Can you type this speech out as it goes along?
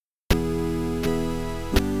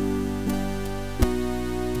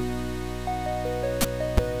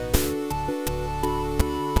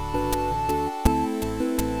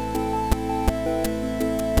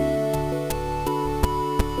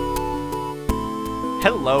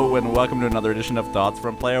Hello and welcome to another edition of Thoughts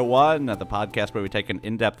from Player One, the podcast where we take an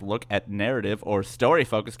in-depth look at narrative or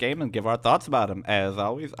story-focused game and give our thoughts about them. As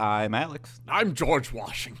always, I'm Alex. I'm George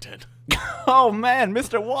Washington. Oh man,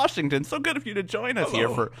 Mr. Washington, so good of you to join us here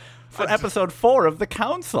for episode 4 of The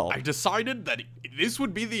Council. I decided that this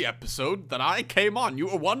would be the episode that I came on. You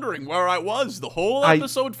were wondering where I was the whole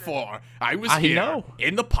episode 4. I was here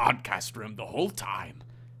in the podcast room the whole time.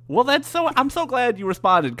 Well, I'm so glad you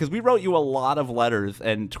responded, because we wrote you a lot of letters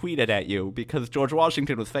and tweeted at you because George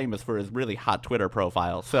Washington was famous for his really hot Twitter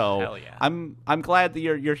profile. So hell yeah. I'm glad that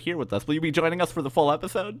you're here with us. Will you be joining us for the full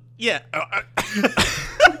episode? Yeah.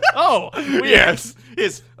 Oh, yes.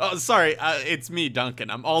 Oh, sorry. It's me,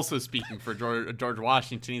 Duncan. I'm also speaking for George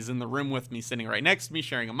Washington. He's in the room with me, sitting right next to me,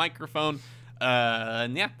 sharing a microphone.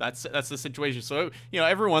 And yeah, that's the situation. So,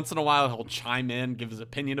 every once in a while he'll chime in, give his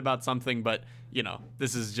opinion about something, but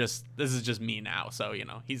this is just me now. So,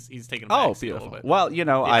 he's taking a back seat a little bit. Well,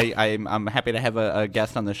 I'm happy to have a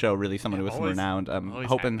guest on the show, really someone with some renowned. I'm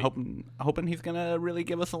hoping he's going to really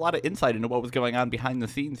give us a lot of insight into what was going on behind the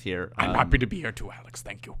scenes here. I'm happy to be here too, Alex.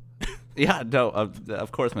 Thank you. Yeah, no,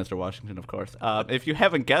 of course, Mr. Washington, of course. If you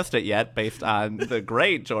haven't guessed it yet, based on the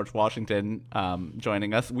great George Washington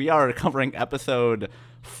joining us, we are covering episode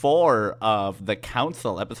 4 of The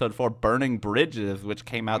Council, episode 4, Burning Bridges, which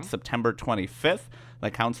came out September 25th.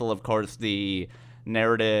 The Council, of course, the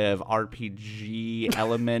narrative RPG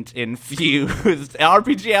element infused.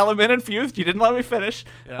 You didn't let me finish.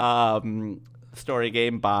 Yeah. Story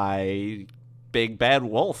game by Big Bad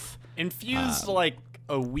Wolf. Infused like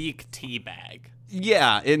a weak tea bag.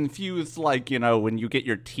 Yeah, infused like, when you get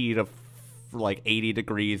your tea to like 80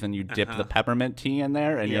 degrees and you dip the peppermint tea in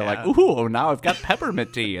there and you're like, ooh, now I've got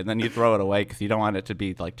peppermint tea, and then you throw it away because you don't want it to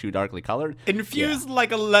be like too darkly colored. Infused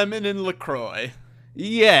like a lemon in LaCroix.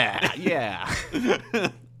 Yeah. Do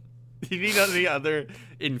you need any other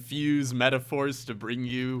infused metaphors to bring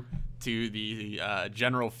you to the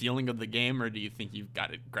general feeling of the game, or do you think you've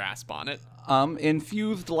got a grasp on it?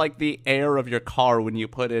 Infused like the air of your car when you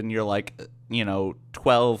put in your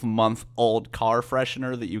 12-month-old car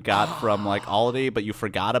freshener that you got from Aldi, but you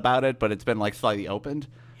forgot about it, but it's been slightly opened.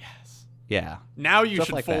 Yes. Yeah. Now you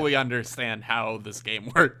should fully understand how this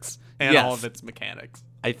game works and all of its mechanics.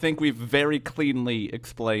 I think we've very cleanly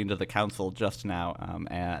explained to the council just now,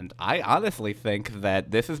 and I honestly think that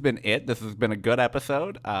this has been it. This has been a good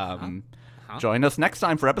episode. Join us next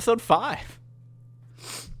time for episode 5.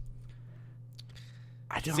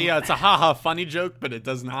 See, it's a haha funny joke, but it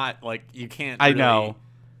does not, you can't really,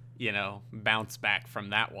 bounce back from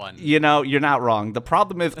that one. You're not wrong. The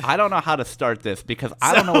problem is I don't know how to start this because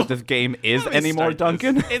I don't know what this game is anymore,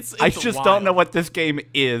 Duncan. It's I just wild. don't know what this game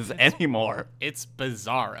is anymore. It's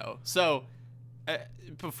bizarro. So,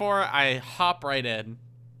 before I hop right in,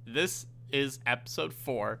 this is episode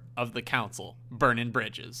 4 of The Council, Burning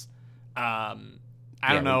Bridges. I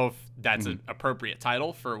don't know if that's an appropriate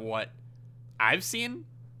title for what I've seen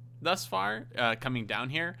thus far coming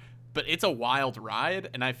down here, but it's a wild ride,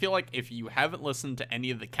 and I feel like if you haven't listened to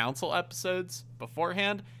any of the Council episodes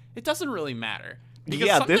beforehand, it doesn't really matter.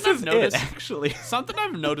 Because this is it, actually. Something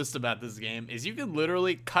I've noticed about this game is you can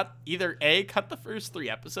literally cut the first 3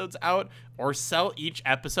 episodes out, or sell each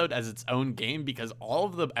episode as its own game, because all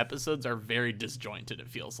of the episodes are very disjointed, it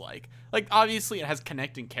feels like. Obviously it has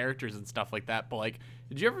connecting characters and stuff like that, but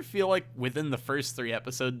did you ever feel like within the first 3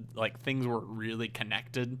 episodes, things were really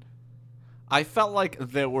connected? I felt like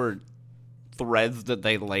there were threads that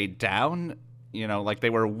they laid down. They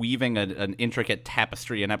were weaving an intricate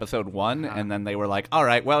tapestry in episode 1, and then they were like, all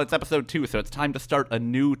right, well, it's episode 2, so it's time to start a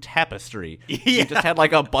new tapestry. Yeah. You just had,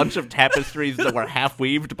 a bunch of tapestries that were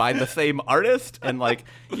half-weaved by the same artist, and,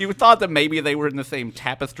 you thought that maybe they were in the same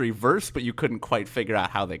tapestry verse, but you couldn't quite figure out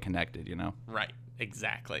how they connected, Right,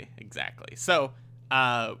 exactly. So,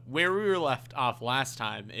 where we were left off last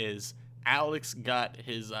time is Alex got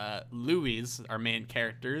his, Louis, our main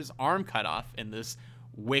character's, arm cut off in this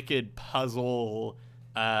wicked puzzle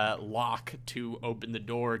lock to open the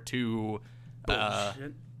door to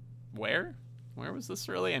where was this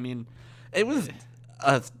really? I mean, it was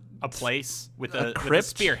a place with a crypt, with a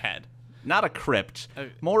spearhead. Not a crypt,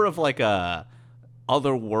 more of a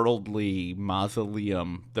otherworldly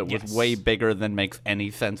mausoleum that was way bigger than makes any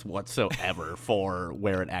sense whatsoever for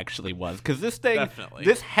where it actually was. Because this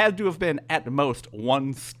had to have been at most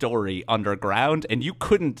 1 story underground, and you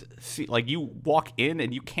couldn't see, you walk in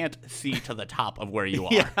and you can't see to the top of where you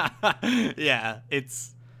are. Yeah,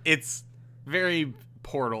 it's very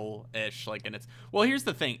Portal-ish, and it's, well, here's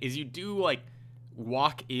the thing, is you do,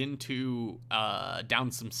 walk into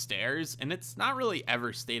down some stairs, and it's not really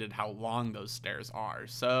ever stated how long those stairs are.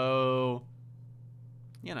 So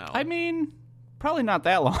I mean, probably not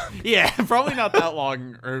that long. Yeah, probably not that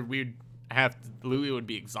long, or Louis would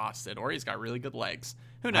be exhausted, or he's got really good legs.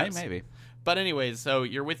 Who knows? Maybe. But anyways, so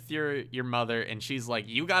you're with your mother, and she's like,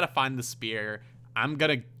 you got to find the spear. I'm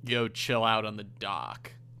going to go chill out on the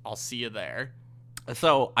dock. I'll see you there.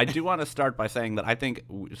 So I do want to start by saying that I think,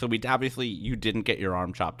 so obviously you didn't get your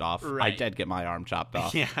arm chopped off. Right. I did get my arm chopped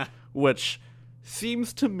off. Yeah. Which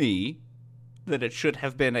seems to me that it should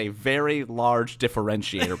have been a very large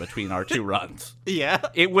differentiator between our two runs. Yeah.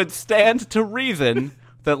 It would stand to reason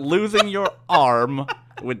that losing your arm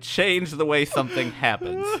would change the way something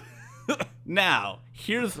happens. Now,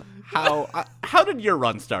 here's how did your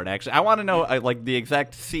run start, actually? I want to know like the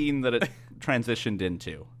exact scene that it transitioned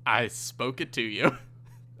into. I spoke it to you.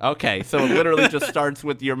 Okay, so it literally just starts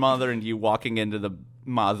with your mother and you walking into the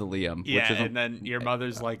mausoleum. Yeah, which is and then your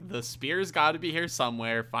mother's like, the spear's got to be here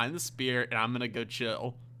somewhere. Find the spear, and I'm going to go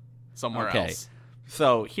chill somewhere else.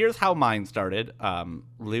 So here's how mine started.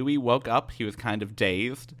 Louis woke up. He was kind of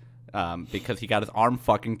dazed because he got his arm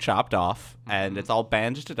fucking chopped off, and it's all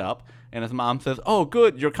bandaged up. And his mom says, "Oh,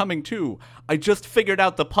 good, you're coming too. I just figured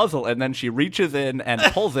out the puzzle." And then she reaches in and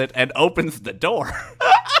pulls it and opens the door.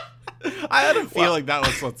 I had a feeling that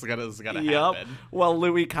was what's gonna happen. Well,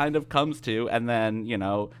 Louis kind of comes to, and then,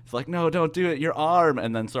 it's like, "No, don't do it, your arm,"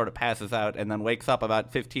 and then sort of passes out, and then wakes up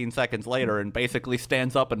about 15 seconds later and basically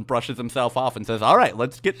stands up and brushes himself off and says, "All right,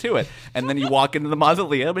 let's get to it." And then you walk into the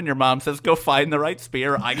mausoleum, and your mom says, "Go find the right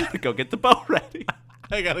spear. I gotta go get the bow ready.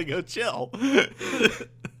 I gotta go chill."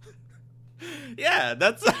 Yeah,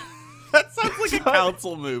 that sounds like a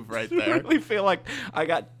council move right there. I really feel like I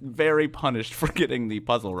got very punished for getting the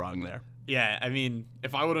puzzle wrong there. Yeah, I mean,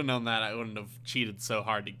 if I would have known that, I wouldn't have cheated so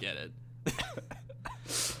hard to get it.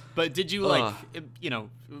 But did you,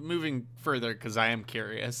 moving further, because I am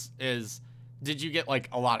curious, did you get,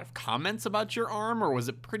 a lot of comments about your arm, or was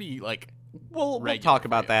it pretty, We'll talk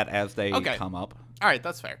about that as they come up. All right,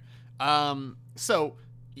 that's fair. So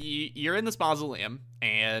you're in this mausoleum,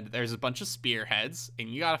 and there's a bunch of spearheads, and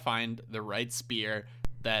you gotta find the right spear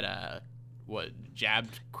that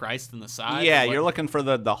jabbed Christ in the side. Yeah, you're looking for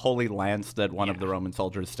the holy lance that one of the Roman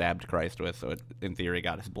soldiers stabbed Christ with, so it, in theory,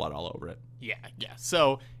 got his blood all over it. Yeah.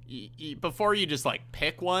 So before you just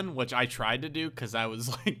pick one, which I tried to do because I was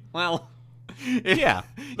like, well.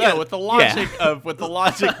 With the logic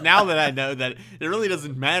now that I know that it really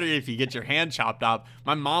doesn't matter if you get your hand chopped off,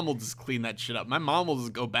 my mom will just clean that shit up. My mom will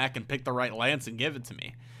just go back and pick the right lance and give it to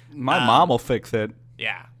me. My mom will fix it.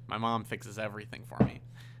 Yeah, my mom fixes everything for me.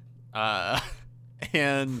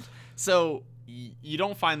 And so you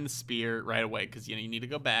don't find the spear right away because you need to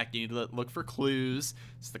go back. You need to look for clues.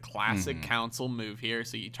 It's the classic council move here.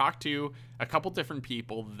 So you talk to a couple different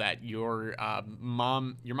people that your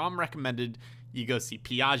mom recommended you go see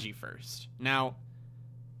Piaggi first. Now,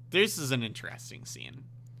 this is an interesting scene.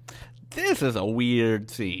 This is a weird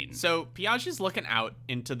scene. So Piaggi's looking out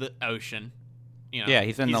into the ocean. Yeah,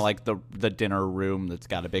 he's in the dinner room that's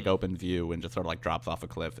got a big open view and just sort of drops off a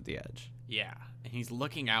cliff at the edge. Yeah, and he's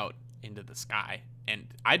looking out into the sky, and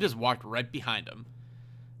I just walked right behind him,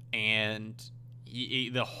 and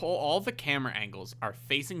all the camera angles are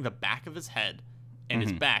facing the back of his head and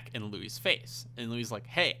his back and Louis' face, and Louis' like,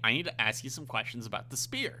 "Hey, I need to ask you some questions about the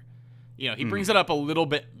spear." He brings it up a little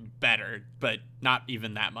bit better, but not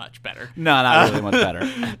even that much better. No, not really much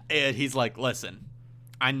better. And he's like, "Listen,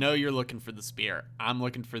 I know you're looking for the spear. I'm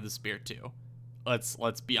looking for the spear too.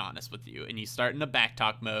 Let's be honest with you." And you start in a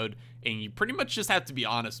backtalk mode, and you pretty much just have to be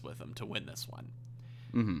honest with him to win this one.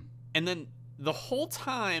 Mm-hmm. And then the whole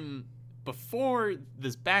time before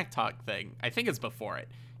this backtalk thing, I think it's before it.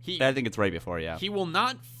 I think it's right before, yeah. He will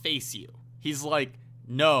not face you. He's like,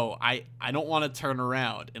 "No, I don't want to turn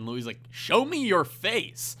around." And Louis is like, "Show me your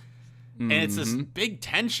face." And it's this big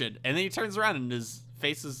tension. And then he turns around, and his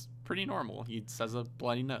face is pretty normal. He has a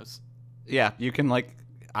bloody nose. Yeah, you can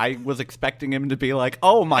I was expecting him to be like,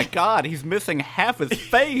 "Oh my god, he's missing half his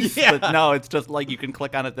face." Yeah. But no, it's just you can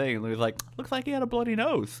click on a thing and he's like, "Looks like he had a bloody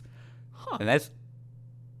nose." Huh. And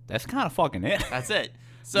that's kind of fucking it. That's it.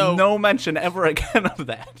 So no mention ever again of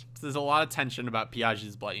that. So there's a lot of tension about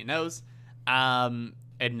Piaggi's bloody nose. And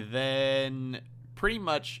then pretty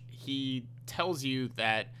much he tells you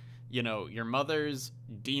that, your mother's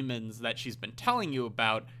demons that she's been telling you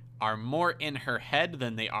about are more in her head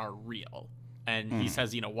than they are real. And he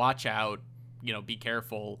says, watch out, be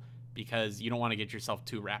careful, because you don't want to get yourself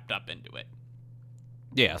too wrapped up into it.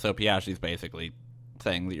 Yeah, so Piaggi's basically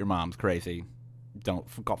saying that your mom's crazy. Don't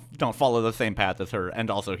follow the same path as her.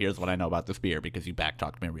 And also, here's what I know about the spear, because you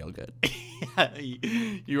backtalked me real good.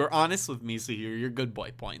 You were honest with me, so you're your good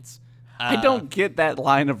boy points. I don't get that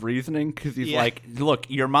line of reasoning because he's like, look,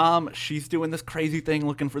 your mom, she's doing this crazy thing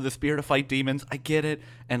looking for the spear to fight demons. I get it.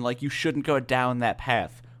 And, like, you shouldn't go down that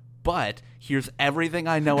path. But here's everything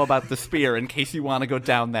I know about the spear in case you want to go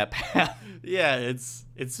down that path. Yeah, it's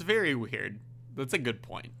very weird. That's a good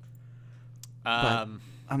point. But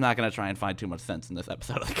I'm not going to try and find too much sense in this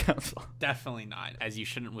episode of the council. Definitely not, as you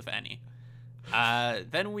shouldn't with any.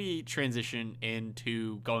 Then we transition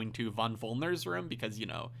into going to Von Volner's room because, you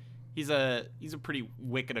know, he's a pretty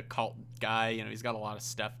wicked occult guy. You know, he's got a lot of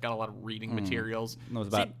stuff, got a lot of reading materials. Knows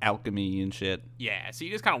about alchemy and shit. Yeah, so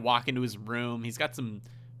you just kind of walk into his room. He's got some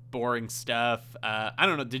boring stuff. I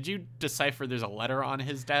don't know. Did you decipher there's a letter on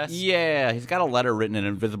his desk? Yeah, he's got a letter written in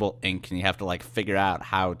invisible ink, and you have to, like, figure out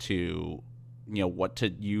how to, you know, what to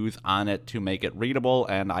use on it to make it readable.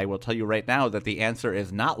 And I will tell you right now that the answer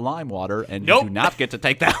is not lime water, and you do not get to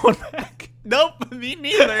take that one back. Nope, me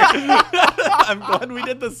neither. I'm glad we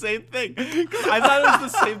did the same thing. I thought it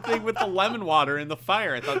was the same thing with the lemon water in the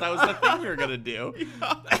fire. I thought that was the thing we were going to do.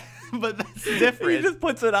 Yeah. But that's different. He just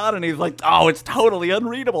puts it on and he's like, oh, it's totally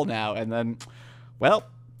unreadable now. And then, well,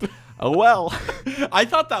 oh well. I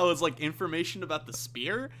thought that was like information about the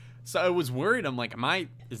spear. So I was worried. I'm like,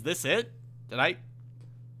 is this it? Did I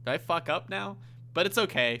fuck up now? But it's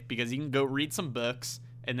okay because you can go read some books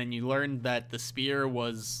and then you learn that the spear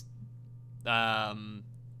was, had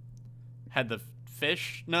the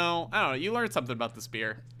fish. No, I don't know. You learned something about the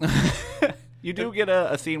spear. You do get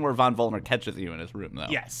a scene where Von Volner catches you in his room, though.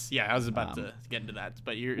 Yes, yeah, I was about to get into that,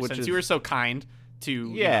 but since you were so kind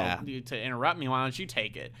to to interrupt me, why don't you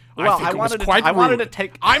take it? Well, I wanted to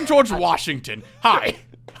take. I'm George Washington. Hi.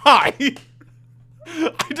 I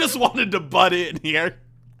just wanted to butt in here,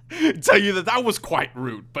 and tell you that was quite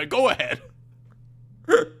rude. But go ahead.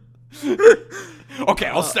 Okay,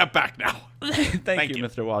 I'll step back now. Thank you,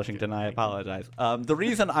 Mr. Washington. I apologize. The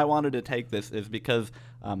reason I wanted to take this is because.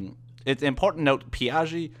 It's important to note,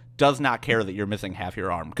 Piaggi does not care that you're missing half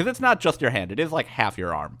your arm. Because it's not just your hand. It is like half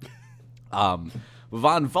your arm. Von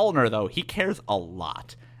Volner, though, he cares a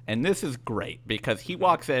lot. And this is great because he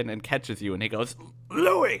walks in and catches you and he goes,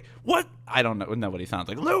 Louis, what? I don't know what he sounds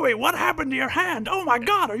like. Louis, what happened to your hand? Oh, my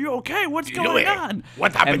God, are you okay? What's going on?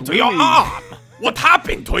 What happened to your arm? What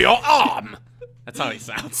happened to your arm? That's how he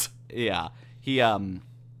sounds. Yeah.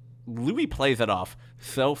 Louis plays it off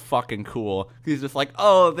so fucking cool. He's just like,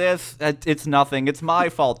 oh, it's nothing. It's my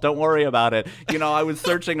fault. Don't worry about it. You know, I was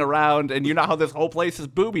searching around, and you know how this whole place is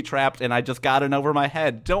booby-trapped, and I just got in over my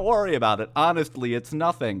head. Don't worry about it. Honestly, it's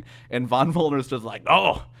nothing. And Von Volner's just like,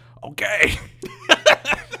 oh, okay.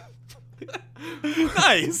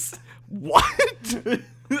 Nice. What?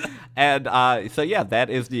 And so, yeah, that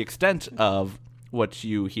is the extent of what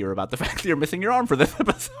you hear about the fact that you're missing your arm for this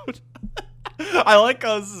episode. I like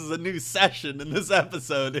how this is a new session in this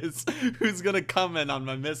episode. Is who's gonna comment on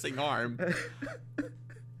my missing arm?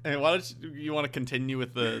 And why don't you want to continue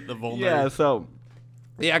with the Volner? Yeah, so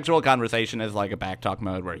the actual conversation is like a backtalk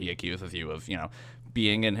mode where he accuses you of, you know,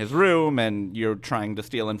 being in his room and you're trying to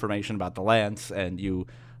steal information about the Lance, and you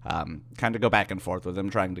kind of go back and forth with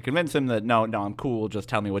him, trying to convince him that no, I'm cool. Just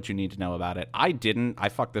tell me what you need to know about it. I didn't. I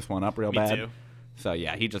fucked this one up real bad. Me too. So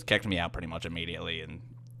yeah, he just kicked me out pretty much immediately and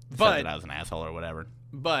said that I was an asshole or whatever.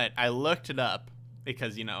 But I looked it up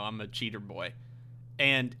because, you know, I'm a cheater boy.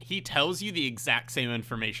 And he tells you the exact same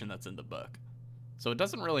information that's in the book. So it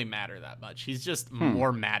doesn't really matter that much. He's just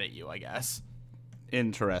more mad at you, I guess.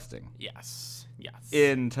 Interesting. Yes.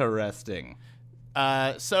 Interesting.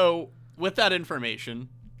 So with that information,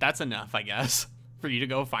 that's enough, I guess, for you to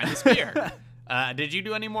go find the spear. Did you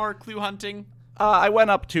do any more clue hunting? I went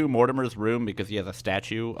up to Mortimer's room because he has a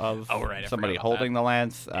statue of somebody holding the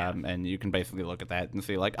lance, and you can basically look at that and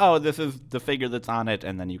see, like, oh, this is the figure that's on it,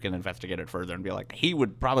 and then you can investigate it further and be like, he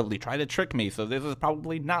would probably try to trick me, so this is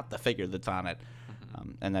probably not the figure that's on it.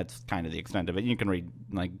 And that's kind of the extent of it. You can read,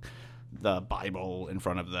 like, the Bible in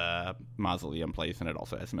front of the mausoleum place, and it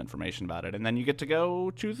also has some information about it, and then you get to go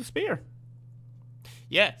choose a spear.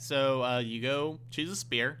 Yeah, so you go choose a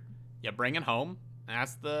spear, you bring it home.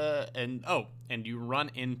 And you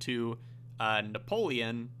run into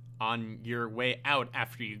Napoleon on your way out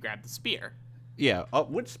after you grab the spear. Yeah.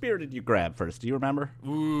 Which spear did you grab first? Do you remember?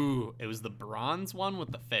 Ooh, it was the bronze one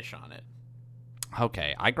with the fish on it.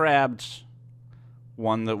 Okay, I grabbed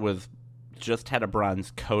one that just had a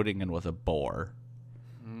bronze coating and was a boar.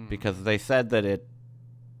 Because they said that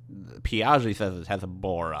Piaggi says it has a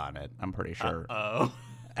boar on it, I'm pretty sure. Uh-oh.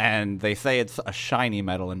 And they say it's a shiny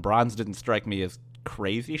metal, and bronze didn't strike me as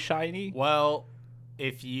crazy shiny. Well,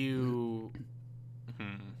 if you...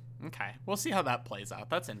 Okay, we'll see how that plays out.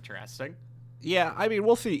 That's interesting. Yeah, I mean,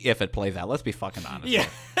 we'll see if it plays out. Let's be fucking honest. Yeah.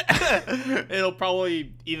 It'll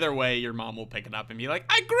probably, either way, your mom will pick it up and be like,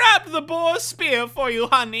 I grabbed the boar spear for you,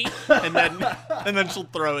 honey. And then she'll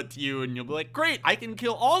throw it to you and you'll be like, great, I can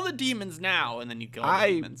kill all the demons now. And then you kill all the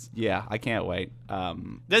demons. Yeah, I can't wait.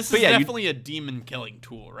 This is definitely a demon killing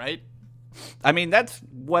tool, right? I mean, that's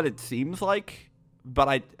what it seems like,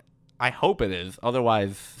 but I hope it is.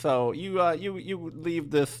 Otherwise, so you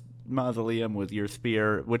leave this mausoleum with your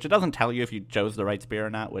spear, which it doesn't tell you if you chose the right spear or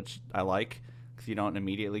not, which I like because you don't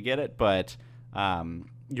immediately get it. But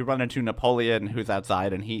you run into Napoleon, who's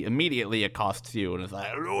outside, and he immediately accosts you and is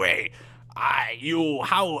like, Louis,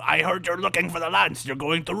 I heard you're looking for the lance. You're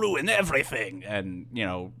going to ruin everything. And,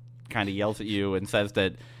 kind of yells at you and says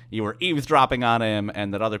that you were eavesdropping on him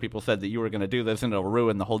and that other people said that you were going to do this and it'll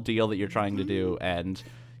ruin the whole deal that you're trying to do. And,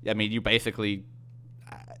 I mean, you basically,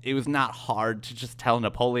 it was not hard to just tell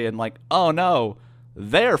Napoleon, like, oh, no,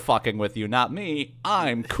 they're fucking with you, not me.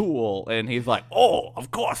 I'm cool. And he's like, oh,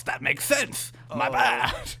 of course, that makes sense. My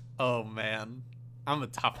bad. Oh, man. I'm a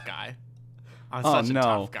tough guy. I'm such a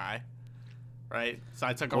tough guy. Right? So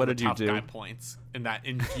I took all the tough guy points in that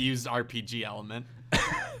infused RPG element.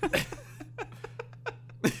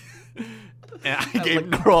 And I gave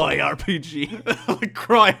LaCroix RPG.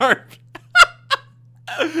 LaCroix RPG.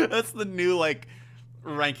 That's the new,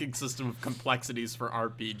 ranking system of complexities for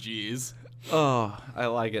RPGs. Oh, I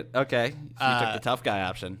like it. Okay. So you took the tough guy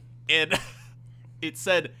option. And it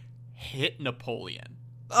said, hit Napoleon.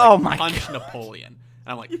 Oh, my God. Punch Napoleon.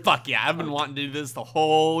 And I'm like, fuck yeah, I've been wanting to do this the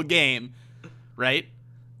whole game. Right?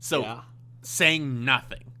 So, saying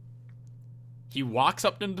nothing. He walks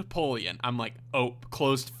up to Napoleon. I'm like, oh,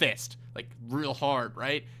 closed fist. Real hard,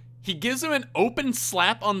 right? He gives him an open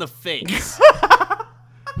slap on the face.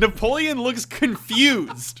 Napoleon looks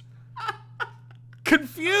confused.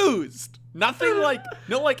 Confused. Nothing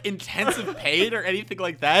no intensive pain or anything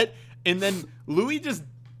like that. And then Louis just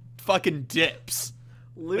fucking dips.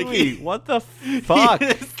 Louis, what the fuck? He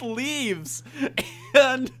just leaves.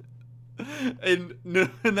 And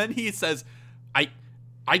then he says, I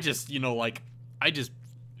just, I just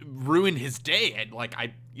ruined his day. And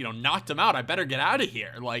I knocked him out. I better get out of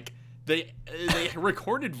here. They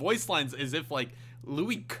recorded voice lines as if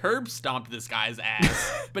Louis curb stomped this guy's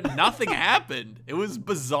ass, but nothing happened. It was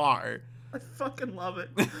bizarre. I fucking love it.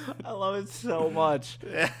 I love it so much.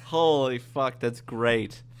 Holy fuck, that's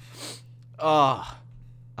great. Oh,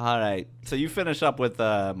 all right. So you finish up with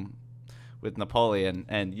Napoleon,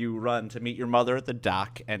 and you run to meet your mother at the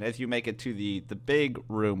dock. And as you make it to the big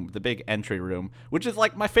room, the big entry room, which is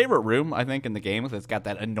my favorite room, I think, in the game, because it's got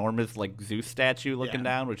that enormous Zeus statue looking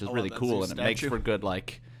down, which is really cool, and it makes for good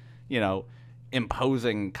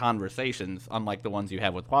imposing conversations, unlike the ones you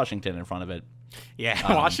have with Washington in front of it.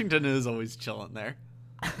 Yeah, Washington is always chilling there.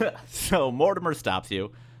 So Mortimer stops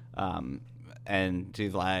you, and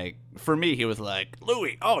he's like, for me, he was like,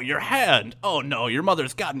 Louis, oh, your hand. Oh, no, your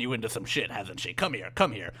mother's gotten you into some shit, hasn't she? Come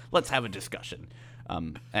here. Let's have a discussion.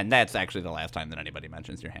 And that's actually the last time that anybody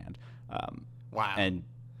mentions your hand. Wow. And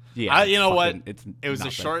yeah, you know what? It was a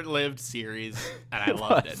short-lived series, and I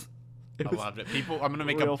loved it. I loved it. I'm going to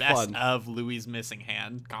make a best of Louis' missing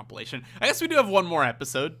hand compilation. I guess we do have one more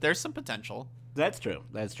episode. There's some potential. That's true.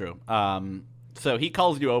 So he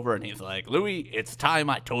calls you over and he's like, Louis, it's time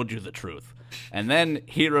I told you the truth. And then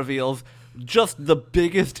he reveals just the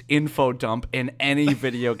biggest info dump in any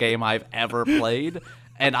video game I've ever played.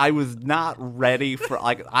 And I was not ready for,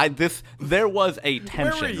 there was a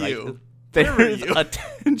tension. Where were you? Right? There's a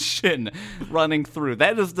tension running through.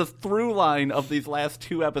 That is the through line of these last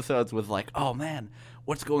two episodes was oh man,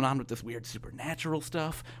 what's going on with this weird supernatural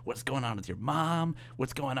stuff? What's going on with your mom?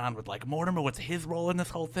 What's going on with Mortimer? What's his role in this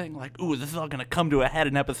whole thing? Ooh, this is all going to come to a head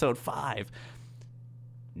in episode 5.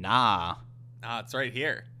 Nah, it's right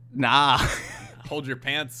here. Nah. Hold your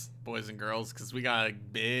pants, boys and girls, because we got a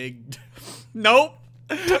big... Nope.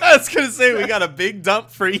 I was going to say we got a big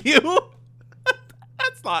dump for you.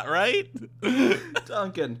 That's not right.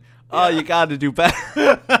 Duncan. Oh, you got to do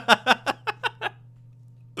better.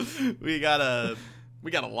 We got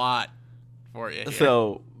a lot for you here.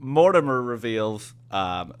 So Mortimer reveals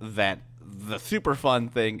that the super fun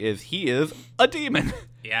thing is he is a demon.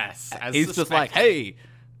 Yes. He's just like, hey,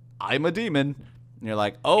 I'm a demon. And you're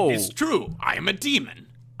like, oh. It's true. I am a demon.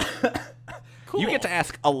 Cool. You get to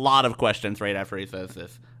ask a lot of questions right after he says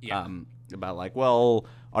this. Yeah. About well,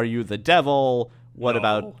 are you the devil? What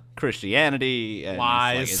about Christianity? And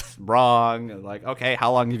lies. It's wrong. And okay,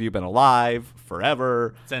 how long have you been alive?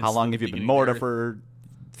 Forever. Since how long have you been Mortimer? For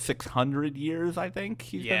 600 years, I think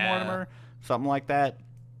he's been Mortimer. Something like that.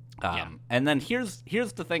 And then here's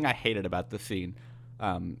the thing I hated about this scene.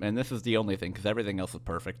 and this is the only thing because everything else is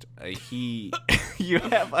perfect. You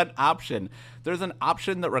have an option. There's an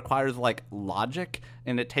option that requires like logic,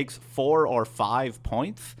 and it takes 4 or 5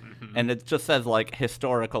 points, and it just says like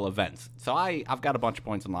historical events. So I've got a bunch of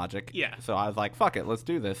points in logic. Yeah. So I was like, fuck it, let's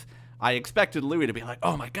do this. I expected Louis to be like,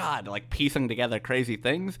 oh my god, like piecing together crazy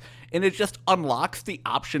things, and it just unlocks the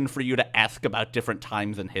option for you to ask about different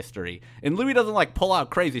times in history. And Louis doesn't like pull out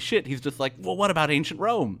crazy shit. He's just like, well, what about ancient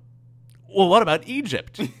Rome? Well, what about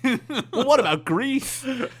Egypt? Well, what about Greece?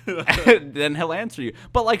 And then he'll answer you.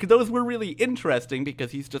 But, like, those were really interesting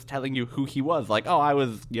because he's just telling you who he was. Like, oh, I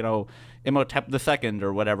was, Imhotep II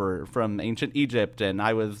or whatever from ancient Egypt, and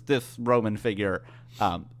I was this Roman figure.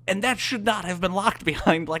 And that should not have been locked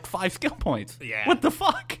behind, like, 5 skill points. Yeah. What the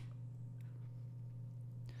fuck?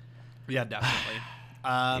 Yeah, definitely.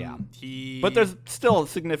 But there's still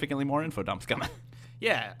significantly more info dumps coming.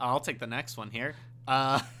 Yeah, I'll take the next one here.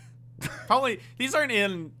 Probably these aren't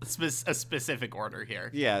in a specific order here.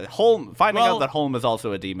 Yeah, finding out that Holm is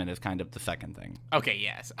also a demon is kind of the second thing. Okay,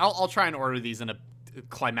 yes. I'll try and order these in a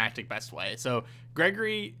climactic best way. So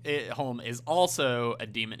Gregory Holm is also a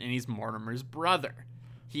demon, and he's Mortimer's brother.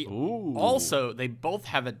 They both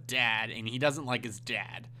have a dad, and he doesn't like his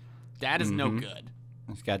dad. Dad is no good.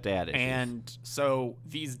 He's got dad issues. And so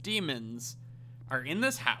these demons are in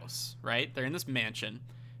this house, right? They're in this mansion,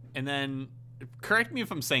 and then correct me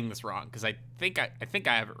if I'm saying this wrong, because I think I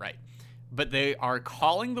have it right. But they are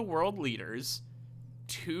calling the world leaders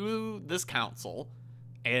to this council,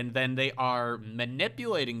 and then they are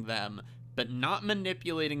manipulating them, but not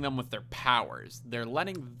manipulating them with their powers. They're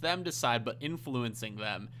letting them decide, but influencing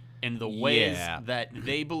them in the ways that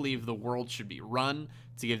they believe the world should be run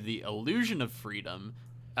to give the illusion of freedom.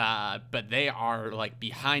 But they are like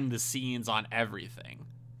behind the scenes on everything.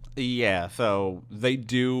 Yeah, so they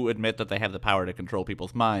do admit that they have the power to control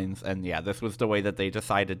people's minds, and yeah, this was the way that they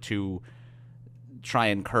decided to try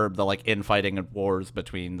and curb the like infighting and wars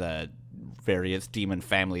between the various demon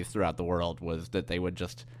families throughout the world, was that they would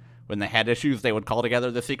just, when they had issues, they would call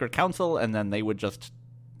together the secret council, and then they would just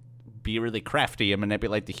be really crafty and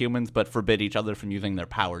manipulate the humans, but forbid each other from using their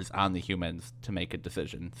powers on the humans to make a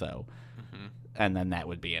decision. So, and then that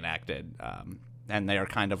would be enacted. And they are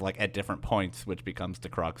kind of like at different points, which becomes the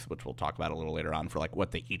crux, which we'll talk about a little later on, for like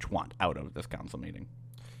what they each want out of this council meeting.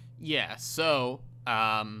 Yeah, so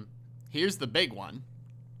here's the big one.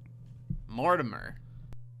 Mortimer.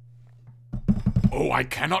 Oh, I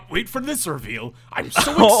cannot wait for this reveal. I'm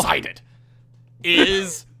so excited.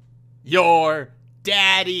 Is your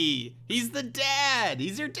daddy. He's the dad.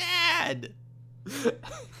 He's your dad.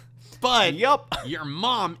 But your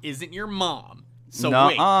mom isn't your mom. So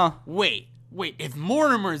wait. If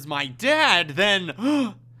Mortimer's my dad, then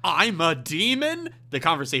I'm a demon? The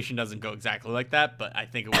conversation doesn't go exactly like that, but I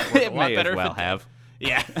think it would work a lot better. It may as well have.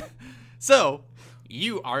 Yeah. So,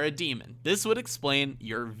 you are a demon. This would explain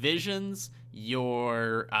your visions,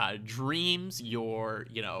 your dreams, your,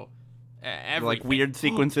 everything. Like weird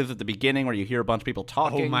sequences at the beginning where you hear a bunch of people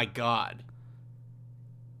talking. Oh my god.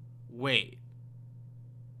 Wait.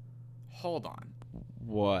 Hold on.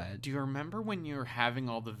 What? Do you remember when you were having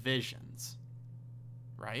all the visions?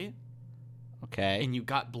 Right? Okay. And you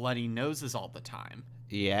got bloody noses all the time.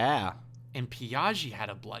 Yeah. And Piaggi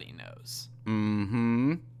had a bloody nose.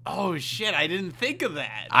 Mm-hmm. Oh, shit, I didn't think of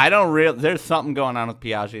that. There's something going on with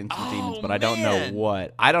Piaggi and some demons, but I don't know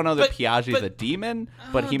what. I don't know that Piaggi's a demon,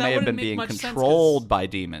 but he may have been being controlled by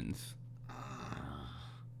demons.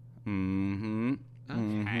 Mm-hmm. Okay.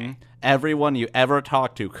 Mm-hmm. Everyone you ever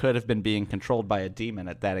talked to could have been being controlled by a demon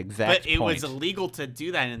at that exact point. But it was illegal to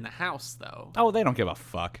do that in the house, though. Oh, they don't give a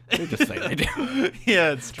fuck. They just say they do.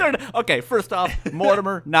 Yeah, it's true. Okay, first off,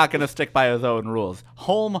 Mortimer, not going to stick by his own rules.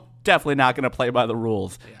 Holm, definitely not going to play by the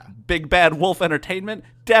rules. Yeah. Big Bad Wolf Entertainment,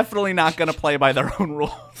 definitely not going to play by their own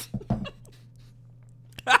rules.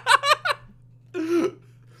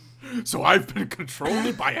 So I've been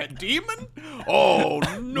controlled by a demon? Oh,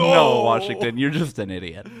 no. No, Washington, you're just an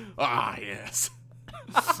idiot. Ah, yes.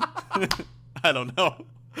 I don't know.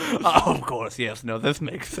 Oh, of course, yes. No, this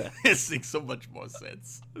makes sense. This makes so much more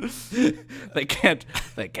sense. They can't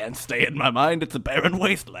stay in my mind. It's a barren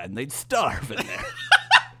wasteland. They'd starve in there.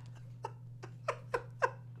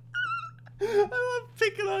 I love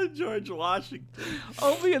picking on George Washington.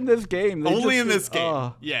 Only in this game. Only in this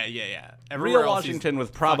game. Yeah. Real Washington was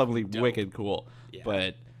probably wicked cool. Yeah.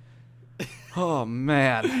 But, oh,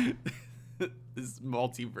 man. This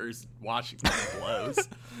multiverse Washington blows.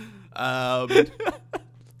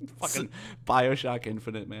 Fucking Bioshock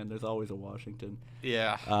Infinite, man. There's always a Washington.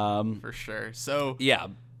 Yeah, for sure. So, yeah.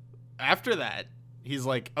 after that, he's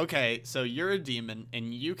like, okay, so you're a demon,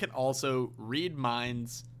 and you can also read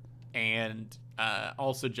minds and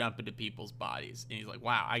also jump into people's bodies. And he's like,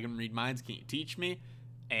 wow, I can read minds. Can you teach me?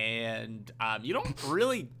 And you don't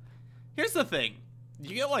really. Here's the thing.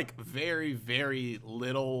 You get like very, very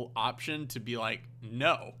little option to be like,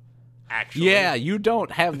 no, actually. Yeah, you don't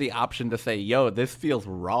have the option to say, yo, this feels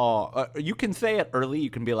raw. You can say it early. You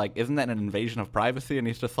can be like, isn't that an invasion of privacy? And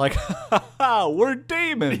he's just like, ha ha, we're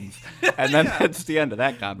demons. And then that's the end of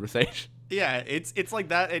that conversation. Yeah, it's like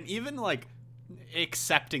that. And even like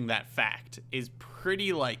accepting that fact is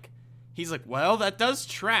pretty like, he's like, well, that does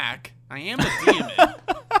track. I am a demon.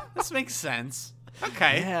 This makes sense.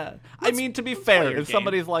 Okay. Yeah. I mean, to be fair, if game.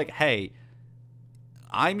 somebody's like, hey,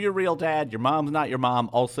 I'm your real dad, your mom's not your mom,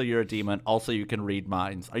 also you're a demon, also you can read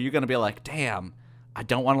minds, are you going to be like, damn, I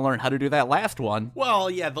don't want to learn how to do that last one?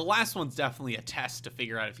 Well, yeah, the last one's definitely a test to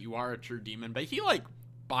figure out if you are a true demon, but he, like,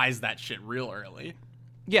 buys that shit real early.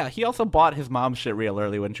 Yeah, he also bought his mom's shit real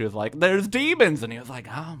early when she was like, there's demons, and he was like,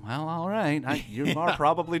 oh, well, all right, you are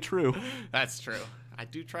probably true. That's true. I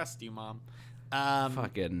do trust you, Mom.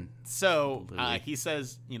 Fucking. So he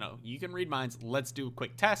says, you can read minds. Let's do a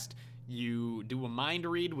quick test. You do a mind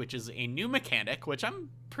read, which is a new mechanic, which I'm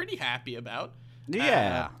pretty happy about.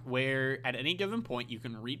 Yeah. Where at any given point you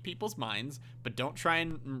can read people's minds, but don't try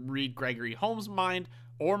and read Gregory Holmes' mind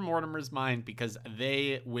or Mortimer's mind because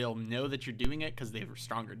they will know that you're doing it because they were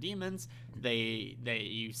stronger demons. They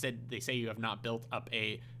say you have not built up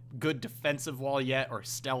a good defensive wall yet or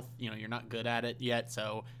stealth. You're not good at it yet,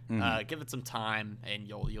 so give it some time and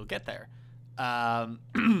you'll get there. And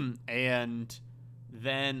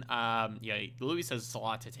then Louis says it's a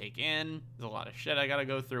lot to take in. There's a lot of shit I gotta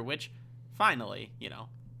go through, which finally,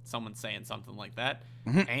 someone's saying something like that.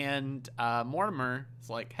 And Mortimer is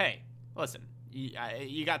like, hey, listen,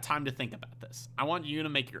 you got time to think about this. I want you to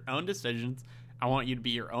make your own decisions. I want you to be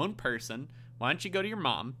your own person. Why don't you go to your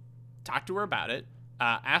mom, talk to her about it,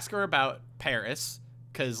 ask her about Paris,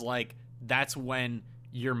 because, that's when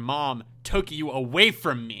your mom took you away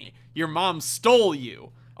from me. Your mom stole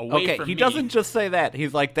you away from me. He doesn't just say that.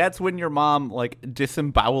 He's like, that's when your mom,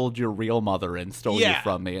 disemboweled your real mother and stole you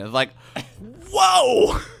from me. And it's like,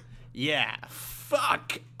 whoa! Yeah.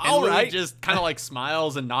 Fuck. And All Louis right. just kind of,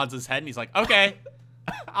 smiles and nods his head, and he's like, okay.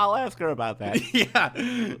 I'll ask her about that. Yeah.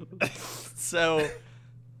 So,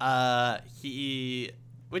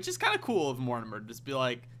 which is kind of cool of Mortimer, just be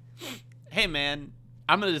like, hey, man,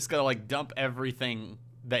 I'm just going to, dump everything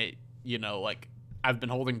that, I've been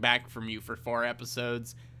holding back from you for 4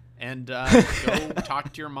 episodes and go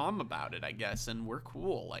talk to your mom about it, I guess. And we're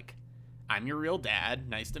cool. I'm your real dad.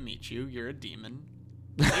 Nice to meet you. You're a demon.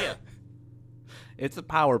 Yeah. It's a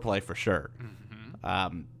power play for sure.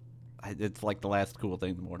 Mm-hmm. It's the last cool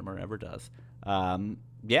thing that Mortimer ever does.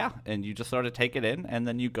 Yeah, and you just sort of take it in, and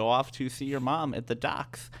then you go off to see your mom at the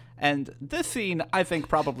docks. And this scene, I think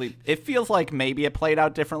probably, it feels like maybe it played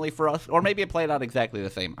out differently for us, or maybe it played out exactly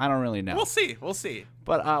the same. I don't really know. We'll see.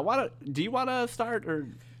 But do you want to start? Or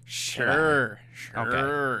Sure.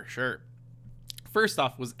 Okay. Sure. First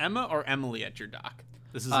off, was Emma or Emily at your dock?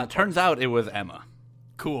 This is turns out it was Emma.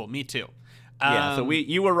 cool. Me too. Yeah, so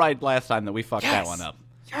you were right last time that we fucked that one up.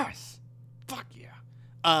 Yes. Fuck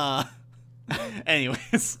yeah.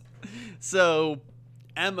 Anyways, so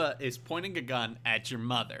Emma is pointing a gun at your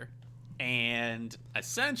mother, and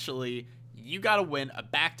essentially you gotta win a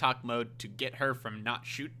backtalk mode to get her from not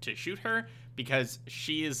shoot her, because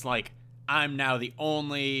she is like, I'm now the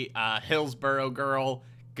only Hillsborough girl,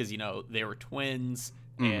 because they were twins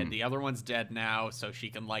and the other one's dead now, so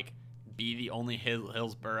she can be the only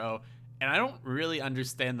Hillsborough. And I don't really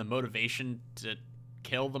understand the motivation to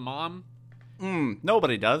kill the mom.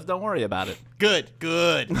 Nobody does. Don't worry about it. Good.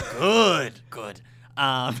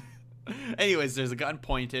 Anyways, there's a gun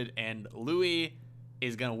pointed, and Louis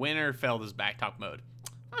is gonna win or fail this backtalk mode.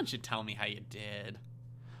 Why don't you tell me how you did?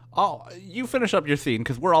 Oh, you finish up your scene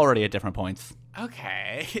because we're already at different points.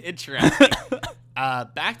 Okay, interesting.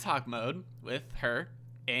 Backtalk mode with her,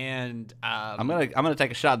 and I'm gonna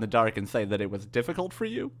take a shot in the dark and say that it was difficult for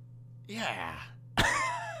you. Yeah.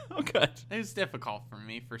 Okay. It was difficult for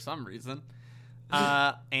me for some reason.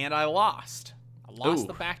 And I lost. Ooh.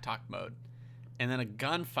 The backtalk mode. And then a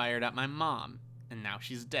gun fired at my mom, and now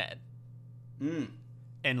she's dead. And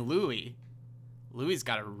Louis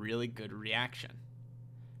got a really good reaction.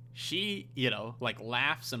 She,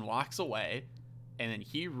 laughs and walks away, and then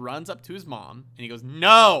he runs up to his mom, and he goes,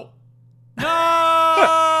 No! No!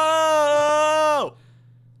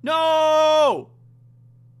 No!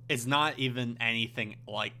 It's not even anything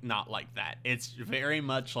not like that. It's very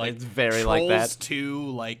much like It's very like that. Trolls 2,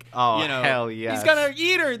 like, Oh, you know, hell yes. he's gonna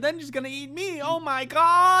eat her, then she's gonna eat me. Oh my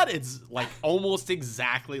god! It's like almost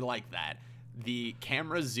exactly like that. The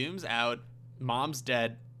camera zooms out. Mom's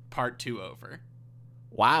dead. Part 2 over.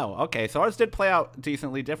 Wow. Okay, so ours did play out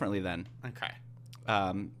decently differently then. Okay.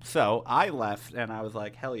 So I left and I was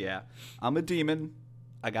like, hell yeah, I'm a demon.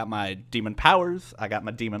 I got my demon powers. I got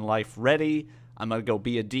my demon life ready. I'm going to go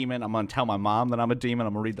be a demon. I'm going to tell my mom that I'm a demon.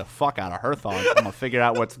 I'm going to read the fuck out of her thoughts. I'm going to figure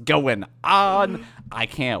out what's going on. I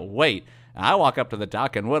can't wait. And I walk up to the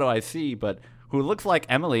dock, and what do I see but who looks like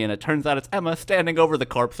Emily, and it turns out it's Emma standing over the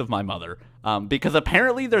corpse of my mother. Because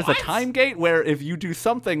apparently there's a time gate where if you do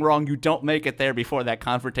something wrong, you don't make it there before that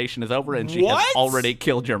confrontation is over, and she has already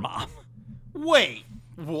killed your mom. Wait,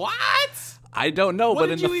 what? I don't know, What but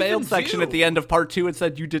in did the you failed even section do? at the end of part 2, it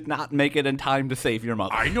said you did not make it in time to save your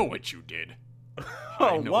mother. I know what you did.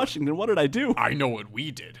 Oh, Washington, what did I do? I know what we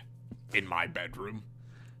did in my bedroom.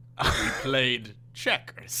 We played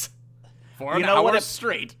checkers for an hour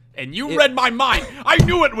straight, and you read my mind. I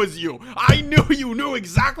knew it was you. I knew you knew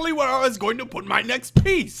exactly where I was going to put my next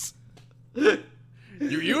piece. You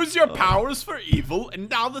use your powers for evil, and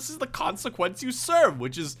now this is the consequence you serve,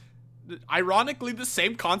 which is ironically the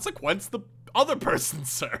same consequence the other person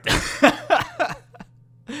served.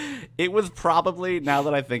 It was probably, now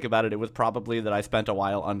that I think about it, it was probably that I spent a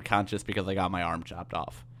while unconscious because I got my arm chopped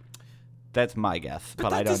off. That's my guess, but I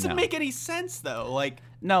don't know. That doesn't make any sense, though. Like,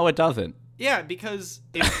 no, it doesn't. yeah, because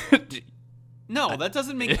no, that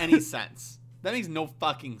doesn't make any sense. That makes no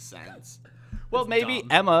fucking sense. Well, That's maybe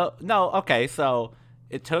dumb. Emma. No, okay, so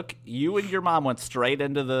it took you and your mom went straight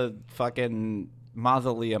into the fucking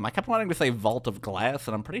mausoleum. I kept wanting to say Vault of Glass,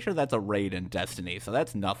 and I'm pretty sure that's a raid in Destiny, so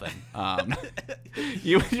that's nothing.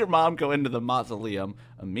 You and your mom go into the mausoleum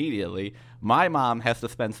immediately. My mom has to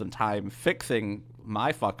spend some time fixing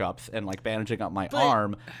my fuck-ups and, like, bandaging up my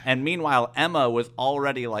arm, and meanwhile, Emma was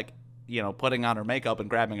already, like, you know, putting on her makeup and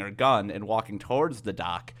grabbing her gun and walking towards the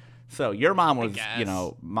dock. So your mom was, you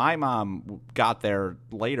know, my mom got there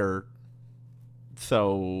later,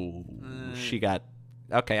 so she got...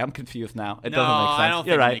 Okay, I'm confused now. It doesn't make sense. I don't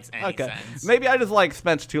You're think right. it makes any sense. Maybe I just, like,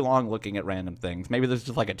 spent too long looking at random things. Maybe there's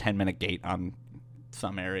just, like, a 10-minute gate on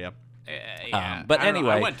some area. Yeah. But I don't know.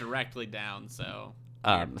 anyway... I went directly down, so...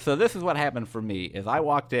 So this is what happened for me, is I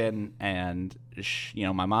walked in and, you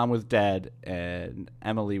know, my mom was dead and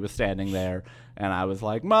Emily was standing there and I was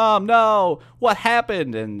like, Mom, no, what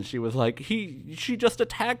happened? And she was like, she just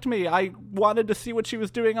attacked me. I wanted to see what she was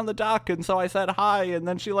doing on the dock. And so I said hi. And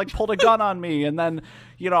then she like pulled a gun on me. And then,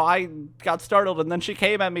 you know, I got startled and then she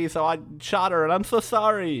came at me. So I shot her and I'm so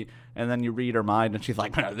sorry. And then you read her mind, and she's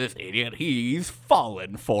like, this idiot, he's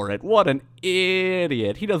fallen for it. What an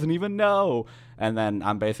idiot. He doesn't even know. And then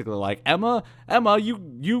I'm basically like, Emma,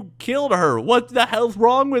 you killed her. What the hell's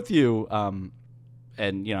wrong with you?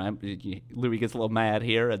 And, you know, Louis gets a little mad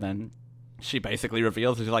here, and then she basically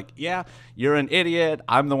reveals, she's like, yeah, you're an idiot.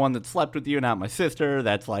 I'm the one that slept with you, not my sister.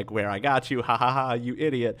 That's, like, where I got you. Ha, ha, ha, you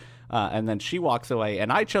idiot. And then she walks away,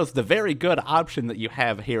 and I chose the very good option that you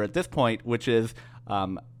have here at this point, which is...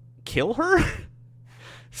 kill her?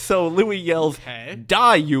 So Louis yells,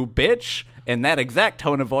 die, you bitch, in that exact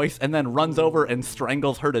tone of voice, and then runs over and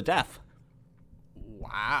strangles her to death.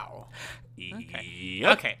 Wow. Okay.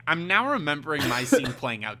 Yep. Okay, I'm now remembering my scene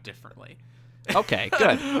playing out differently. Okay,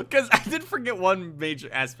 good. Because I did forget one major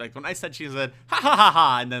aspect. When I said she said, ha ha ha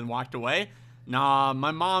ha, and then walked away, nah,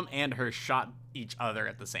 my mom and her shot each other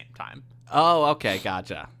at the same time. Oh, okay,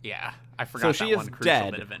 gotcha. Yeah, I forgot So she that is one crucial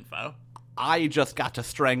dead. bit of info. I just got to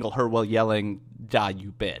strangle her while yelling, die,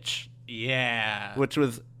 you bitch. Yeah. Which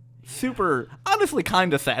was super, honestly,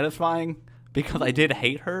 kind of satisfying, because I did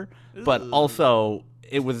hate her, but also...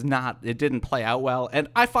 it didn't play out well, and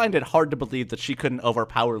I find it hard to believe that she couldn't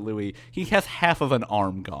overpower Louis. He has half of an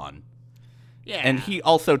arm gone. Yeah. And he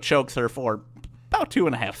also chokes her for about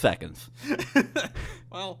 2.5 seconds.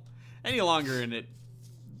 Well, any longer in it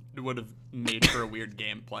would have made for a weird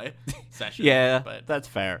gameplay session. Yeah, but that's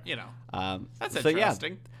fair. You know, that's so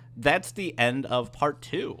interesting. Yeah, that's the end of part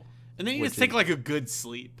 2. And then you just take like a good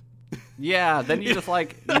sleep. Yeah, then you just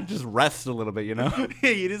you just rest a little bit, you know?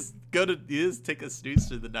 you just take a snooze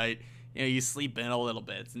through the night. You know, you sleep in a little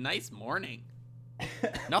bit. It's a nice morning.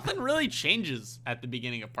 Nothing really changes at the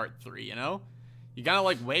beginning of part 3, you know? You gotta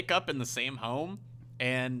like wake up in the same home,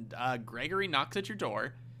 and Gregory knocks at your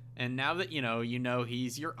door, and now that you know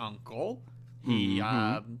he's your uncle, he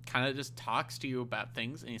kind of just talks to you about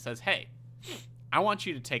things, and he says, hey, I want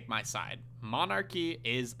you to take my side. Monarchy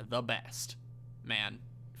is the best. Man,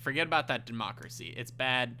 forget about that democracy. It's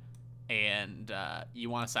bad. and you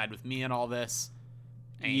want to side with me in all this.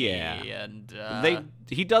 Yeah. And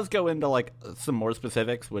He does go into like some more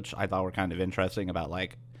specifics, which I thought were kind of interesting about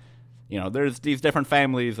like, there's these different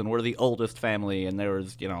families and we're the oldest family, and there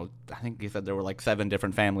was, I think he said there were like 7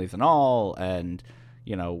 different families in all, and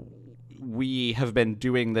we have been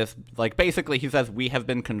doing this, like, basically he says we have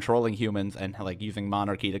been controlling humans and like using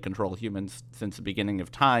monarchy to control humans since the beginning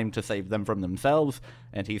of time to save them from themselves.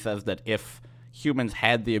 And he says that if humans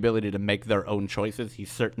had the ability to make their own choices,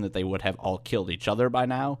 he's certain that they would have all killed each other by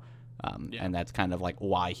now. And that's kind of like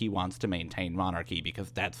why he wants to maintain monarchy,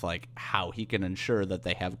 because that's like how he can ensure that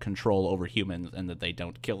they have control over humans and that they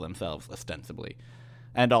don't kill themselves ostensibly.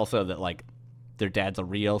 And also that like their dad's a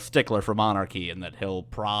real stickler for monarchy, and that he'll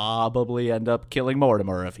probably end up killing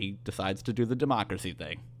Mortimer if he decides to do the democracy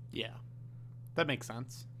thing. Yeah, that makes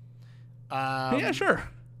sense. Yeah, sure.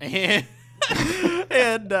 And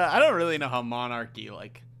I don't really know how monarchy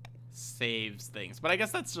like saves things, but I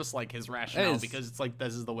guess that's just like his rationale, because it's like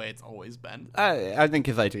this is the way it's always been. I think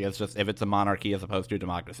his idea is just if it's a monarchy as opposed to a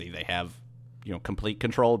democracy, they have complete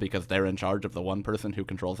control because they're in charge of the one person who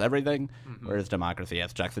controls everything, whereas democracy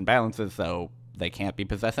has checks and balances, so they can't be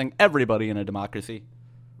possessing everybody in a democracy.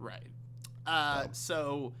 Right.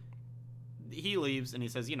 So he leaves and he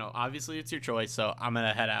says, obviously it's your choice, so I'm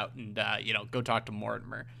gonna head out and go talk to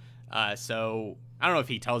Mortimer. So I don't know if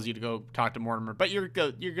he tells you to go talk to Mortimer, but you're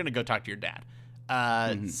gonna go talk to your dad.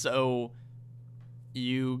 So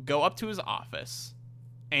you go up to his office,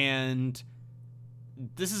 and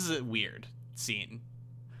this is a weird scene.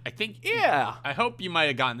 I think. Yeah. I hope you might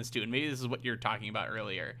have gotten this too, and maybe this is what you were talking about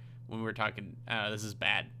earlier when we were talking. This is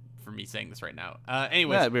bad for me saying this right now.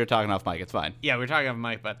 Anyways, yeah, we were talking off mic. It's fine. Yeah, we were talking off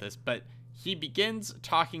mic about this, but he begins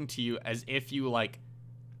talking to you as if you like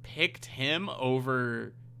picked him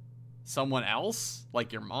over someone else,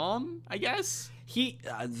 like your mom, I guess.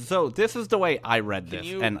 So this is the way I read this,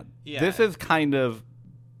 this is kind of,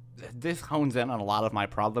 this hones in on a lot of my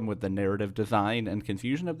problem with the narrative design and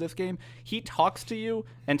confusion of this game. He talks to you,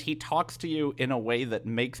 and he talks to you in a way that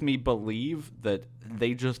makes me believe that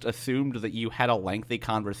they just assumed that you had a lengthy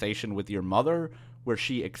conversation with your mother where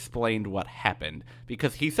she explained what happened,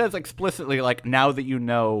 because he says explicitly, like, now that you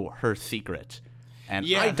know her secret. And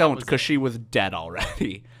yeah, I don't, because she was dead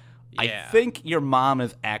already. Yeah. I think your mom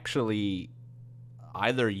is actually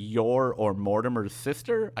either your or Mortimer's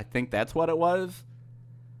sister. I think that's what it was.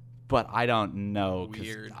 But I don't know,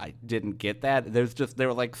 because I didn't get that. There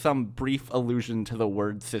were like some brief allusion to the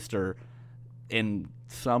word sister in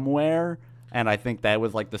somewhere. And I think that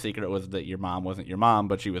was like the secret was that your mom wasn't your mom,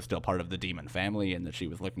 but she was still part of the demon family and that she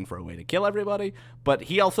was looking for a way to kill everybody. But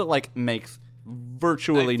he also like makes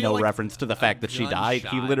virtually no reference to the fact that she died.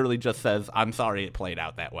 He literally just says, I'm sorry it played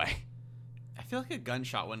out that way. I feel like a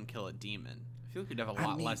gunshot wouldn't kill a demon. I feel like we'd have a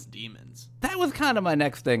lot less demons. That was kind of my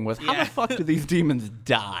next thing was, how the fuck do these demons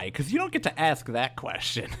die? Because you don't get to ask that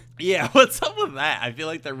question. Yeah, what's up with that? I feel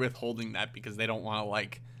like they're withholding that because they don't want to,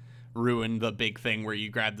 like, ruin the big thing where you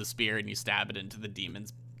grab the spear and you stab it into the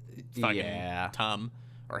demon's fucking tum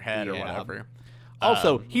or head or whatever.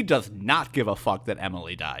 Also, he does not give a fuck that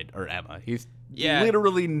Emily died, or Emma. He's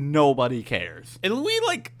literally nobody cares. And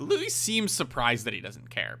Louis seems surprised that he doesn't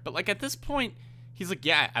care. But, like, at this point, he's like,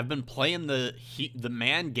 yeah, I've been playing the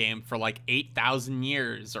man game for, like, 8,000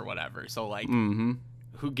 years or whatever. So, like,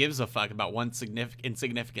 who gives a fuck about one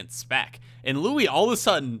insignificant speck? And Louis, all of a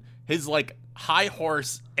sudden, his, like, high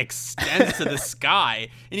horse extends to the sky.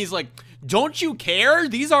 And he's like, don't you care?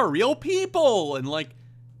 These are real people. And, like,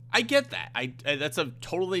 I get that. That's a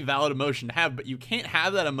totally valid emotion to have, but you can't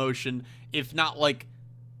have that emotion if not, like,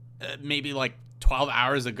 maybe, like, 12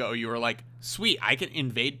 hours ago you were like, sweet, I can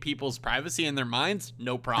invade people's privacy and their minds,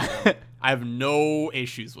 no problem. I have no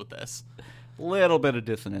issues with this. Little bit of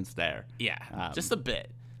dissonance there. Yeah, just a bit.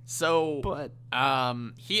 So, but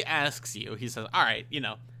he asks you, he says, all right,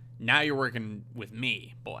 now you're working with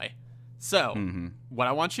me, boy. So, what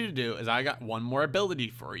I want you to do is I got one more ability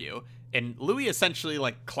for you. And Louis essentially,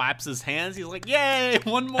 like, claps his hands. He's like, yay,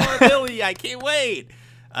 one more ability. I can't wait.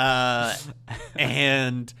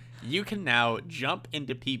 And you can now jump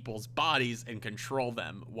into people's bodies and control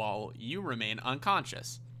them while you remain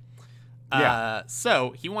unconscious.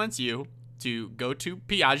 So he wants you to go to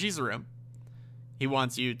Piaggi's room. He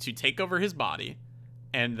wants you to take over his body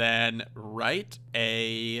and then write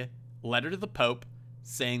a letter to the Pope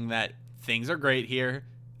saying that things are great here.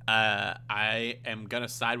 I am going to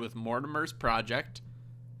side with Mortimer's project,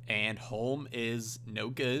 and Holm is no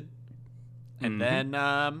good. And then,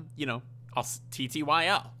 I'll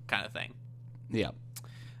TTYL kind of thing. Yeah.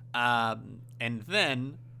 And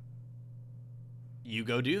then you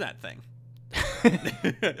go do that thing.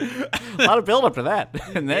 A lot of build up to that,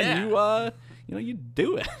 and then you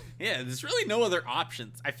do it. Yeah, there's really no other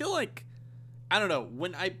options. I feel like, I don't know,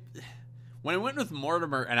 when I went with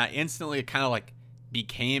Mortimer and I instantly kind of like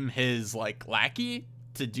became his like lackey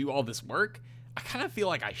to do all this work, I kind of feel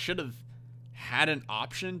like I should have had an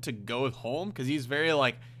option to go with Holm, because he's very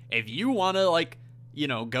like, if you want to like,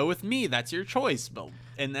 go with me, that's your choice. But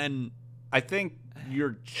and then I think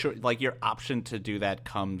your option to do that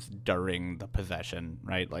comes during the possession,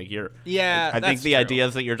 right? Like I think the idea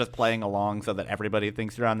is that you're just playing along so that everybody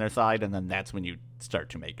thinks you're on their side, and then that's when you start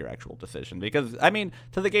to make your actual decision. Because I mean,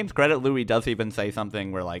 to the game's credit, Louis does even say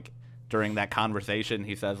something where like during that conversation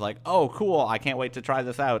he says like, "Oh, cool, I can't wait to try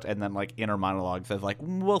this out," and then like inner monologue says like,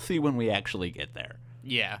 "We'll see when we actually get there."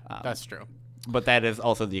 Yeah, that's true. But that is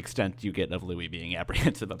also the extent you get of Louis being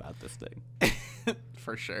apprehensive about this thing.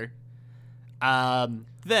 For sure.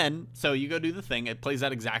 Then, so you go do the thing. It plays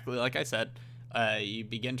out exactly like I said. You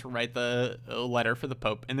begin to write the letter for the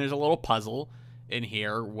Pope, and there's a little puzzle in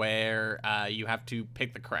here where you have to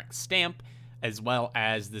pick the correct stamp, as well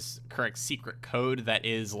as this correct secret code that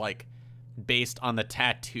is like based on the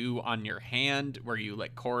tattoo on your hand, where you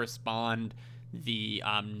like correspond the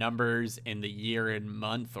numbers in the year and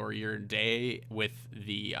month or year and day with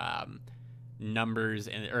the numbers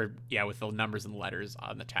with the numbers and letters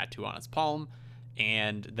on the tattoo on his palm.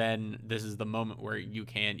 And then this is the moment where you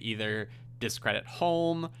can either discredit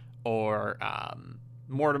Holm or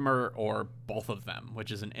Mortimer, or both of them,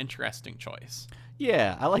 which is an interesting choice.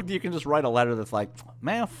 Yeah, I like that you can just write a letter that's like,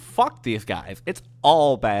 man, fuck these guys. It's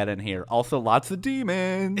all bad in here. Also, lots of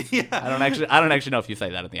demons. Yeah. I don't actually know if you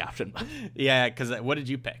say that in the option. Yeah, because what did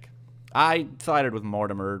you pick? I sided with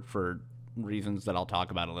Mortimer for reasons that I'll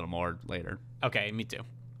talk about a little more later. Okay, me too.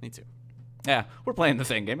 Yeah, we're playing the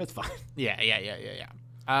same game. It's fine. Yeah.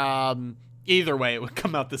 Either way, it would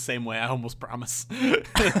come out the same way. I almost promise.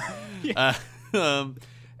 Yeah.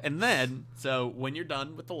 And then, so when you're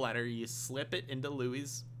done with the letter, you slip it into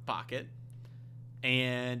Louis' pocket,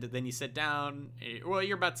 and then you sit down. Well,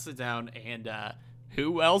 you're about to sit down, and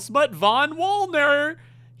who else but Von Wallner?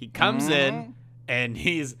 He comes in, and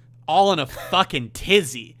he's all in a fucking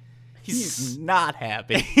tizzy. He's not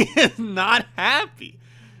happy. He is not happy.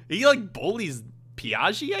 He like bullies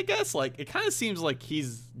Piaggi, I guess. Like, it kind of seems like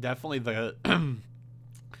he's definitely the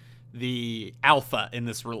the alpha in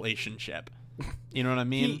this relationship. You know what I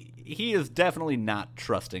mean? He is definitely not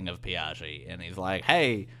trusting of Piaggi, and he's like,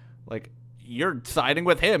 hey, like, you're siding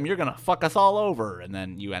with him, you're gonna fuck us all over. And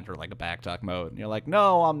then you enter like a backtalk mode, and you're like,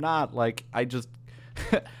 no, I'm not. Like, I just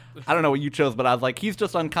I don't know what you chose, but I was like, he's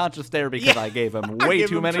just unconscious there because I gave him way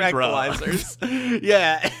too many drugs.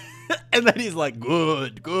 Yeah. And then he's like,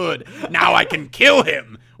 good. Now I can kill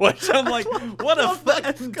him. Which I'm like, what a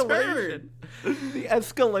fucking turn. The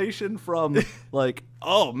escalation from like,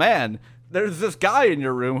 oh man, there's this guy in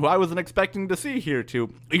your room who I wasn't expecting to see here,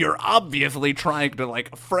 to you're obviously trying to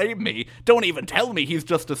like frame me. Don't even tell me he's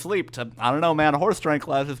just asleep. To, I don't know, man, horse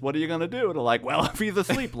tranquilizers, what are you gonna do? To like, well, if he's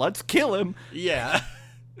asleep, let's kill him. Yeah.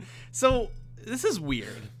 So this is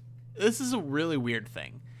weird. This is a really weird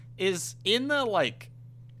thing. Is in the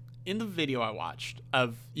video I watched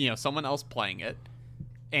of, someone else playing it,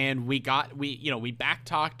 and we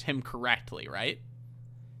backtalked him correctly, right?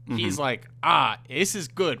 Mm-hmm. He's like, this is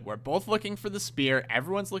good. We're both looking for the spear.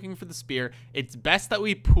 Everyone's looking for the spear. It's best that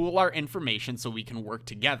we pool our information so we can work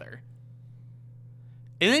together.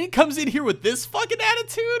 And then he comes in here with this fucking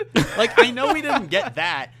attitude. Like, I know we didn't get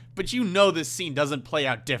that, but this scene doesn't play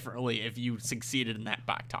out differently if you succeeded in that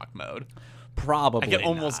backtalk mode. Probably I can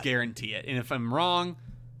almost guarantee it. And if I'm wrong,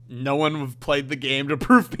 no one would have played the game to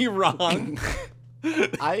prove me wrong.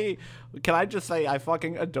 Can I just say I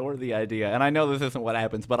fucking adore the idea, and I know this isn't what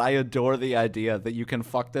happens, but I adore the idea that you can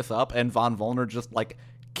fuck this up and Von Wallner just like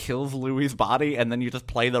kills Louis' body, and then you just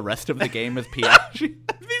play the rest of the game as Piaggi.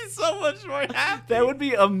 That'd be so much more happy. That would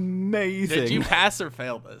be amazing. Did you pass or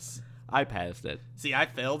fail this? I passed it. See, I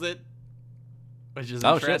failed it, which is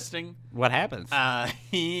interesting. Shit. What happens?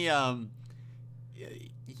 He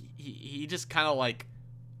just kind of like,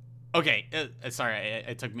 okay, sorry,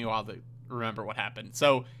 it took me a while to remember what happened.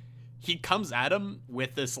 So he comes at him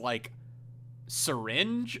with this like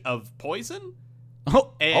syringe of poison,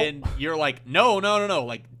 and you're like, no,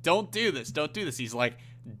 like, don't do this. He's like,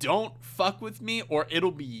 don't fuck with me, or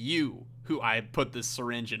it'll be you who I put this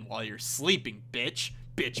syringe in while you're sleeping, bitch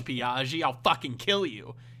Piaggi. I'll fucking kill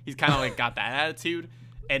you. He's kind of like got that attitude,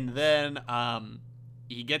 and then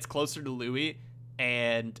he gets closer to Louis,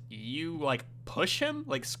 and you like push him,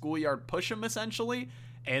 like schoolyard push him essentially.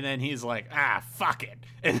 And then he's like, fuck it.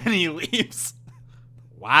 And then he leaves.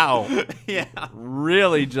 Wow. Yeah.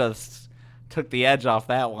 Really just took the edge off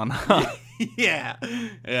that one. Yeah.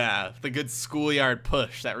 The good schoolyard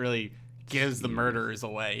push that really gives the murderers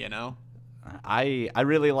away, you know? I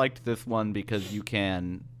really liked this one because you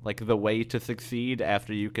can, like, the way to succeed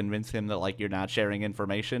after you convince him that, like, you're not sharing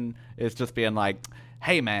information is just being like,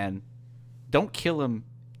 hey, man, don't kill him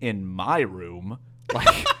in my room.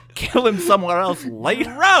 Like, kill him somewhere else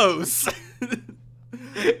later. Gross!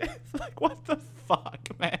 It's like, what the fuck,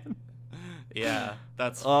 man? Yeah,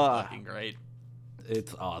 that's fucking great.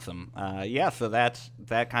 It's awesome. So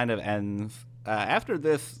that kind of ends. After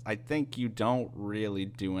this, I think you don't really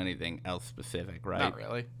do anything else specific, right? Not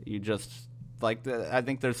really. You just, like, I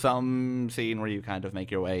think there's some scene where you kind of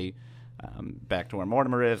make your way back to where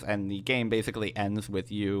Mortimer is, and the game basically ends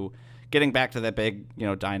with you getting back to that big,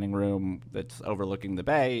 dining room that's overlooking the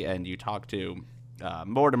bay, and you talk to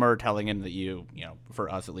Mortimer, telling him that for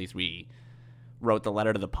us at least, we wrote the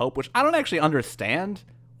letter to the Pope, which I don't actually understand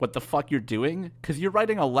what the fuck you're doing, because you're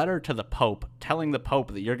writing a letter to the Pope telling the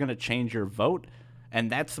Pope that you're going to change your vote, and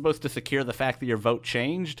that's supposed to secure the fact that your vote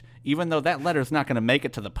changed, even though that letter's not going to make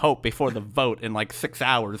it to the Pope before the vote in like 6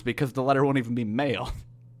 hours, because the letter won't even be mailed.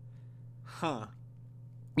 Huh.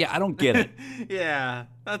 Yeah, I don't get it. Yeah,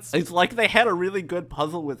 It's like they had a really good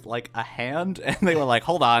puzzle with like a hand, and they were like,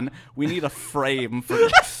 hold on, we need a frame for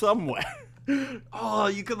this somewhere. Oh,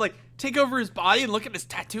 you could like take over his body and look at his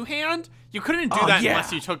tattoo hand? You couldn't do that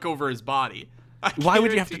unless you took over his body. Why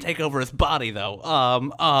would you have to take over his body though?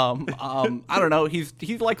 I don't know.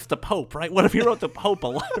 He likes the Pope, right? What if he wrote the Pope a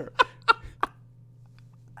letter?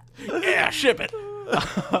 Yeah, ship it.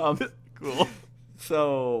 Cool.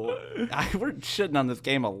 So we're shitting on this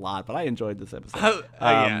game a lot, but I enjoyed this episode.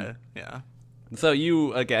 Yeah. So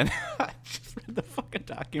you, again, I just read the fucking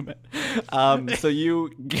document. So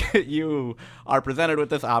you are presented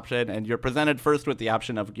with this option, and you're presented first with the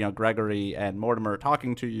option of, Gregory and Mortimer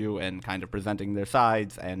talking to you and kind of presenting their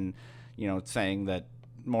sides and, saying that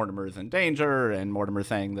Mortimer is in danger, and Mortimer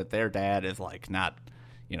saying that their dad is like not,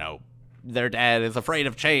 their dad is afraid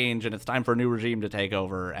of change and it's time for a new regime to take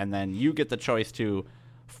over. And then you get the choice to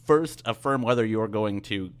first affirm whether you're going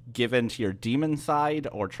to give in to your demon side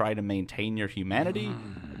or try to maintain your humanity.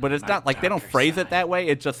 But it's not like they don't phrase it that way.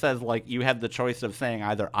 It just says like you have the choice of saying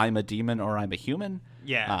either I'm a demon or I'm a human.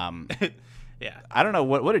 Yeah. Yeah. I don't know.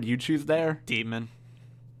 What did you choose there? Demon.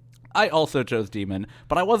 I also chose demon,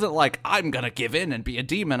 but I wasn't like, I'm going to give in and be a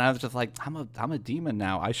demon. I was just like, I'm a demon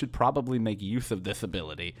now. I should probably make use of this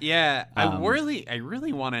ability. Yeah. I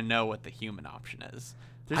really want to know what the human option is.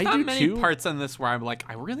 There's not many parts on this where I'm like,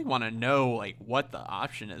 I really want to know like what the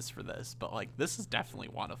option is for this, but like this is definitely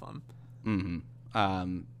one of them.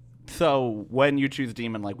 Mm-hmm. So when you choose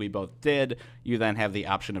demon, like we both did, you then have the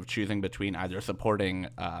option of choosing between either supporting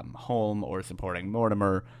Holm or supporting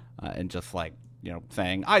Mortimer, and just like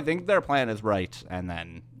saying I think their plan is right, and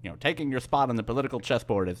then taking your spot on the political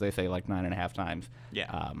chessboard, as they say like 9.5 times.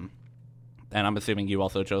 Yeah. And I'm assuming you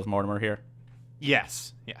also chose Mortimer here.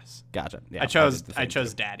 Yes. Gotcha. Yeah, I chose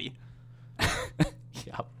Daddy.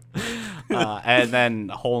 Yep. And then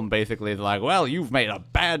Holm basically is like, well, you've made a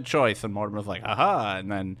bad choice. And Mortimer's like, aha.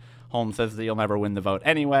 And then Holm says that you'll never win the vote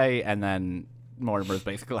anyway. And then Mortimer's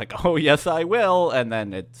basically like, oh, yes, I will. And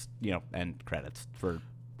then it's, end credits for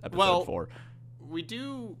episode 4. We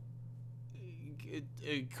do,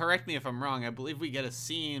 correct me if I'm wrong, I believe we get a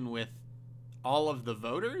scene with all of the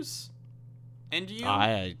voters. And you?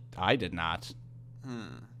 I did not.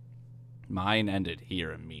 Mine ended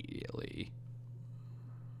here immediately.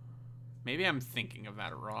 Maybe I'm thinking of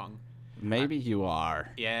that wrong. Maybe you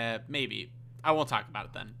are. Yeah, maybe. I won't talk about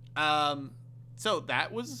it then. So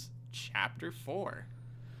that was chapter 4.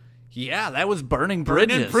 Yeah, that was Burning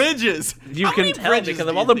Bridges. Burning Bridges. You can tell because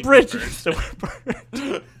of all the bridges that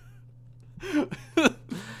were burned.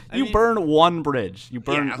 You burn one bridge. You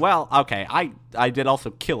burn. Yeah. Well, okay. I did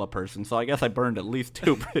also kill a person, so I guess I burned at least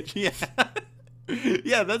 2 bridges. Yeah.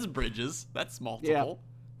 Yeah, that's bridges. That's multiple. Yeah,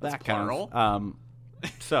 that's that plural. Counts.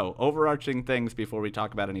 So, overarching things before we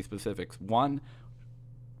talk about any specifics. 1,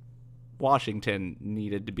 Washington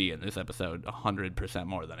needed to be in this episode 100%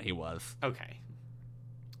 more than he was. Okay.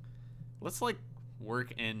 Let's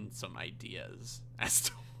work in some ideas as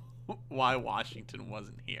to why Washington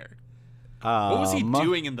wasn't here. What was he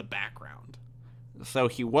doing in the background? So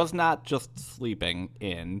he was not just sleeping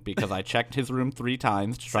in, because I checked his room 3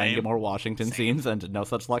 times to try and get more Washington scenes, and no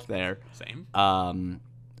such luck there. Same.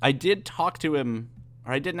 I did talk to him,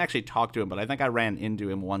 or I didn't actually talk to him, but I think I ran into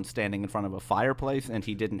him once standing in front of a fireplace, and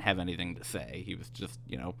he didn't have anything to say. He was just,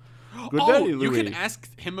 good day, Louis. You can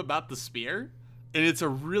ask him about the spear, and it's a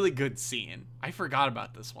really good scene. I forgot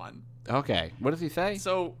about this one. Okay. What does he say?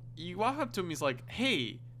 So you walk up to him, he's like,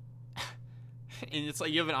 hey, and it's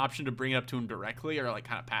like you have an option to bring it up to him directly or like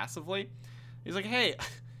kind of passively. He's like, hey,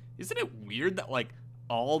 isn't it weird that like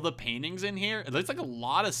all the paintings in here, there's like a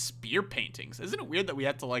lot of spear paintings. Isn't it weird that we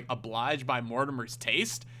had to like oblige by Mortimer's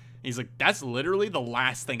taste? And he's like, that's literally the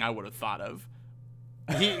last thing I would have thought of.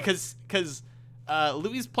 Because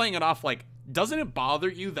Louis playing it off like, doesn't it bother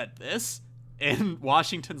you that this? And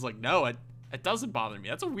Washington's like, no, it doesn't bother me.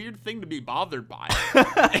 That's a weird thing to be bothered by.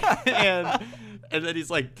 and then he's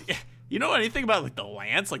like, you know anything about like the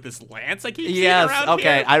lance, like this lance I keep seeing around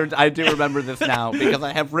okay, here? I do remember this now because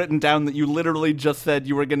I have written down that you literally just said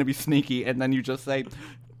you were going to be sneaky, and then you just say,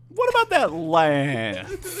 what about that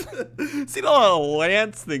lance? Seen a lot of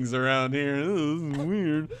lance things around here. This is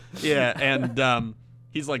weird. Yeah, and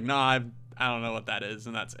he's like, nah, I don't know what that is,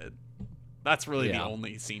 and that's it. That's really the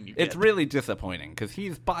only scene you get. It's really disappointing because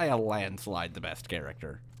he's by a landslide the best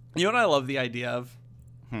character. You know what I love the idea of?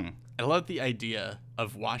 I love the idea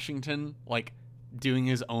of Washington like doing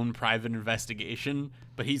his own private investigation,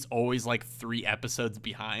 but he's always like 3 episodes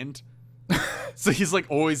behind. So he's like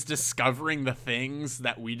always discovering the things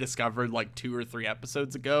that we discovered like 2 or 3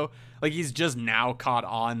 episodes ago. Like he's just now caught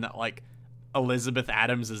on that like Elizabeth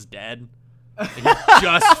Adams is dead. He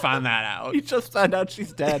just found that out. He just found out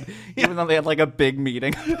she's dead, even though they had like a big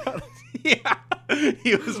meeting. Yeah.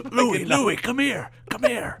 He was Louis, come here.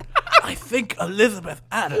 I think Elizabeth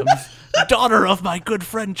Adams, daughter of my good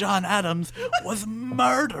friend John Adams, was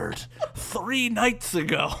murdered 3 nights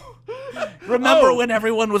ago. Remember when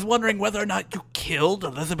everyone was wondering whether or not you killed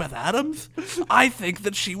Elizabeth Adams? I think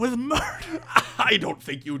that she was murdered. I don't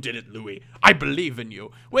think you did it, Louis. I believe in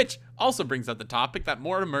you. Which also brings up the topic that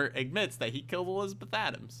Mortimer admits that he killed Elizabeth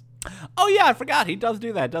Adams. Oh yeah, I forgot. He does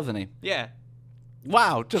do that, doesn't he? Yeah.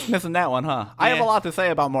 Wow, just missing that one, huh? I have Yeah. a lot to say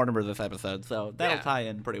about Mortimer this episode, so that'll tie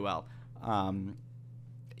in pretty well. So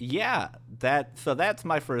that's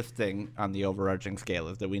my first thing on the overarching scale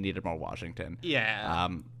is that we needed more Washington. Yeah.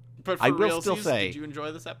 But for I will realsies, still say, did you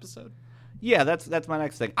enjoy this episode? Yeah, that's my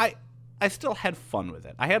next thing. I still had fun with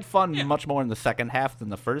it. I had fun much more in the second half than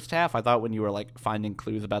the first half. I thought when you were like finding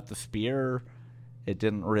clues about the spear, it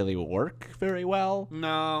didn't really work very well.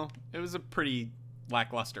 No, it was a pretty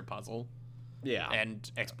lackluster puzzle. Yeah.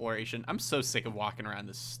 And exploration. I'm so sick of walking around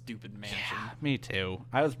this stupid mansion. Yeah, me too.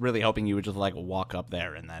 I was really hoping you would just like walk up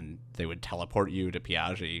there and then they would teleport you to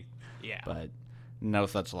Piaggi. Yeah. But no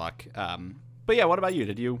such luck. But yeah, what about you?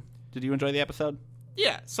 Did you enjoy the episode?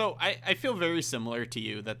 Yeah, so I feel very similar to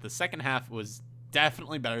you that the second half was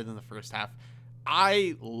definitely better than the first half.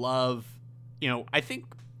 I love, I think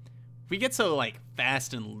we get so like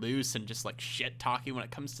fast and loose and just like shit talking when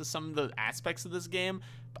it comes to some of the aspects of this game.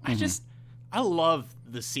 But I love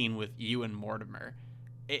the scene with you and Mortimer.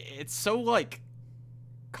 It's so like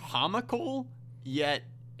comical yet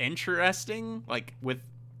interesting, like with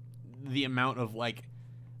the amount of like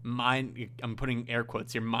I'm putting air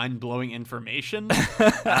quotes here, mind-blowing information.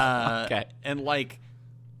 Okay. And like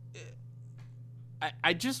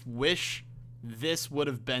I just wish this would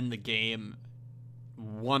have been the game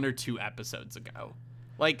 1 or 2 episodes ago.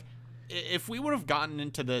 Like if we would have gotten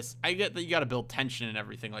into this, I get that you got to build tension and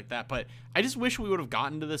everything like that, but I just wish we would have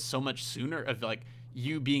gotten to this so much sooner of like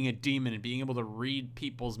you being a demon and being able to read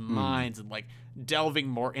people's minds and like delving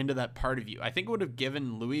more into that part of you. I think it would have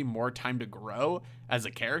given Louis more time to grow as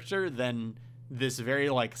a character than this very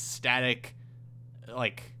like static,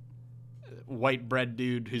 like white bread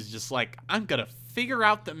dude who's just like, I'm gonna figure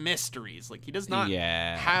out the mysteries. Like he does not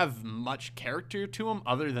have much character to him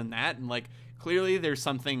other than that, and like clearly there's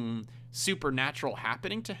something supernatural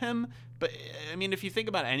happening to him. But I mean, if you think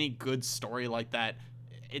about any good story like that,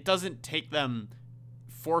 it doesn't take them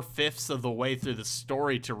 4/5 of the way through the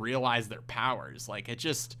story to realize their powers. Like it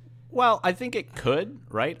just... Well, I think it could,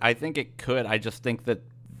 right? I think it could. I just think that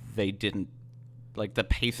they didn't, like the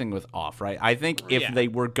pacing was off, right? I think if they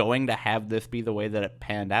were going to have this be the way that it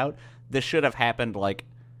panned out, this should have happened like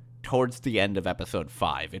towards the end of episode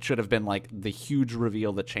 5. It should have been like the huge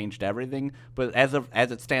reveal that changed everything. But as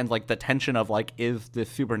it stands, like the tension of like, is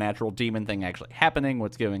this supernatural demon thing actually happening?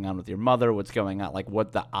 What's going on with your mother? What's going on? Like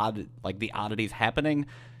what the oddities happening?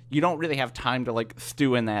 You don't really have time to like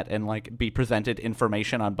stew in that and like be presented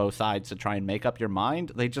information on both sides to try and make up your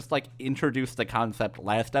mind. They just like introduced the concept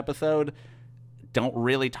last episode, don't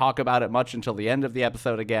really talk about it much until the end of the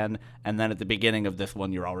episode again, and then at the beginning of this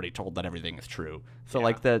one, you're already told that everything is true. So,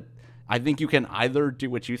 I think you can either do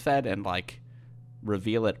what you said and, like,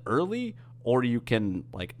 reveal it early, or you can,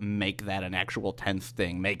 like, make that an actual tense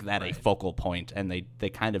thing, make that a focal point, and they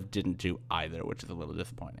kind of didn't do either, which is a little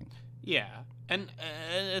disappointing. Yeah, and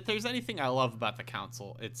if there's anything I love about the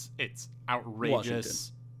Council, it's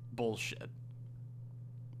outrageous bullshit.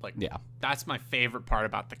 Like, Yeah. that's my favorite part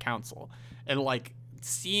about the council. And like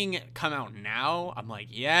seeing it come out now, I'm like,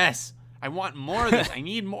 yes, I want more of this. I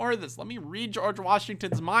need more of this. Let me read George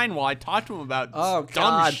Washington's mind while I talk to him about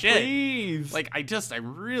dumb shit. Please. Like, I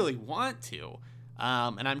really want to.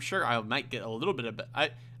 And I'm sure I might get a little bit of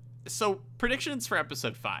it. So predictions for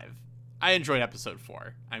episode 5. I enjoyed episode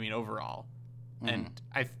 4. I mean, overall. And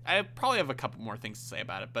I probably have a couple more things to say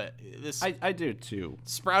about it, but this I do too.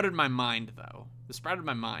 sprouted my mind, though. This sprouted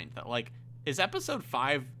my mind that, like, is episode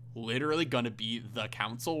 5 literally going to be the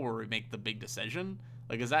council where we make the big decision?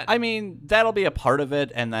 Like, is that... I mean, that'll be a part of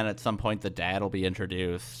it, and then at some point the dad will be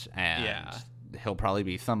introduced, and he'll probably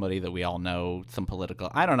be somebody that we all know, some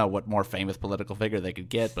political... I don't know what more famous political figure they could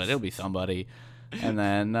get, but it'll be somebody. And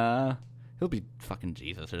then he'll be fucking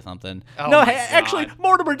Jesus or something. Oh no, my hey, actually, God.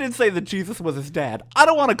 Mortimer did say that Jesus was his dad. I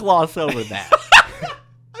don't want to gloss over that.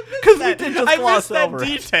 Because we did just I gloss missed that over it.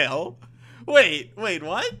 detail. Wait,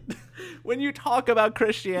 what? When you talk about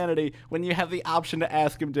Christianity, when you have the option to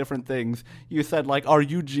ask him different things, you said, like, are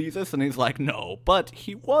you Jesus? And he's like, no, but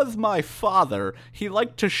he was my father. He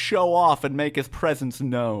liked to show off and make his presence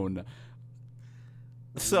known.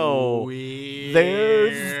 So, Weird.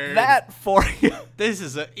 there's that for you. This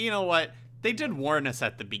is you know what? They did warn us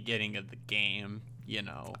at the beginning of the game, you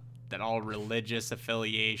know, that all religious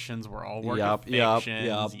affiliations were all work of fictions.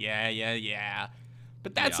 Yup. Yeah.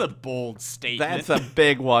 But that's a bold statement. That's a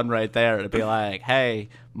big one right there. To be like, hey,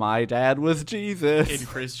 my dad was Jesus. And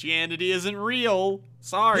Christianity isn't real.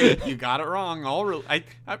 Sorry, you got it wrong.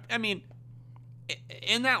 I mean,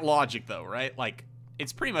 in that logic, though, right? Like,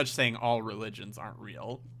 it's pretty much saying all religions aren't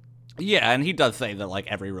real. Yeah, and he does say that, like,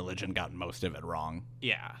 every religion got most of it wrong,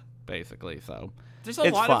 Yeah. basically, so... There's a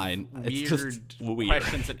It's lot fine. of It's just weird.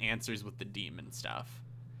 questions and answers with the demon stuff.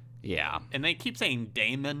 Yeah. And they keep saying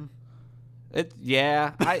Damon.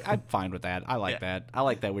 I'm fine with that. I like that. I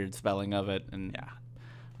like that weird spelling of it. And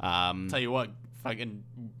Tell you what, fucking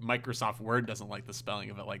Microsoft Word doesn't like the spelling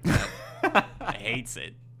of it like that. It hates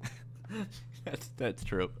it. that's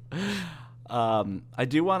true. I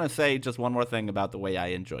do want to say just one more thing about the way I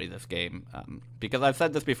enjoy this game, because I've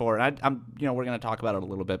said this before, and I'm we're going to talk about it a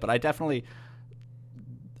little bit, but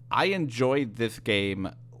I enjoy this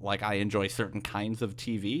game like I enjoy certain kinds of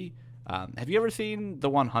TV. Have you ever seen The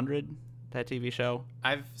 100, that TV show?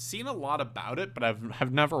 I've seen a lot about it, but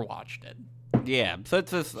I've never watched it. Yeah, so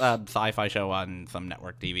it's this sci-fi show on some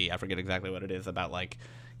network TV. I forget exactly what it is, about, like,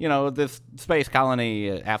 this space colony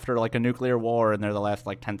after, like, a nuclear war, and they're the last,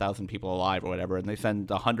 like, 10,000 people alive or whatever, and they send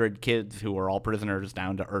 100 kids who are all prisoners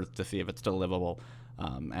down to Earth to see if it's still livable.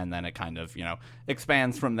 And then it kind of,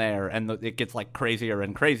 expands from there, and it gets, like, crazier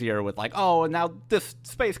and crazier with, like, oh, and now this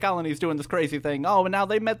space colony is doing this crazy thing. Oh, and now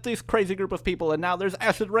they met this crazy group of people, and now there's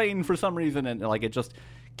acid rain for some reason, and, like, it just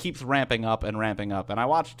keeps ramping up and ramping up. And I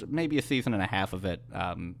watched maybe a season and a half of it,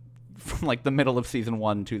 from, like, the middle of season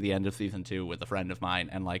 1 to the end of season 2 with a friend of mine,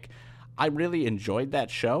 and, like, I really enjoyed that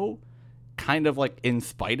show, kind of, like, in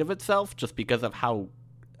spite of itself, just because of how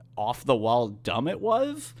off-the-wall dumb it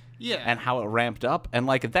was. Yeah. And how it ramped up. And,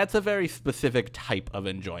 like, that's a very specific type of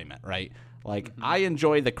enjoyment, right? Like, I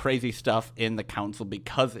enjoy the crazy stuff in the council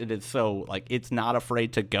because it is so, like, it's not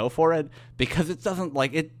afraid to go for it, because it doesn't,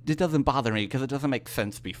 like, it doesn't bother me because it doesn't make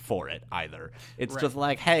sense before it either. It's just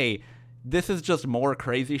like, hey, this is just more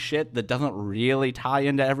crazy shit that doesn't really tie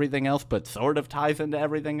into everything else, but sort of ties into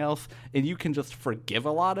everything else, and you can just forgive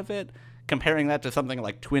a lot of it. Comparing that to something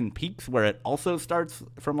like Twin Peaks, where it also starts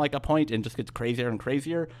from, like, a point and just gets crazier and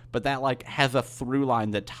crazier, but that, like, has a through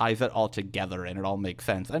line that ties it all together and it all makes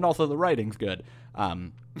sense. And also the writing's good.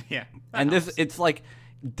 Yeah. And it's like,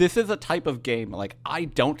 this is a type of game, like, I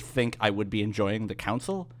don't think I would be enjoying The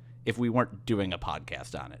Council if we weren't doing a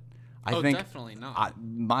podcast on it. I think definitely not.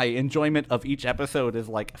 my enjoyment of each episode is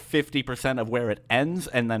like 50% of where it ends,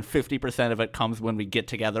 and then 50% of it comes when we get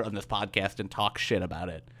together on this podcast and talk shit about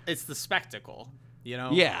it. It's the spectacle,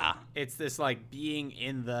 Yeah. It's this, like, being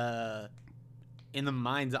in the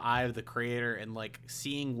mind's eye of the creator and, like,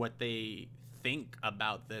 seeing what they think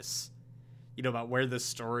about this, about where the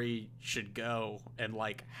story should go and,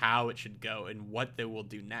 like, how it should go and what they will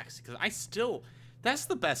do next. Because that's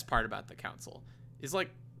the best part about The Council, is, like,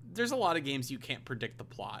 there's a lot of games you can't predict the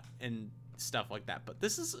plot and stuff like that, but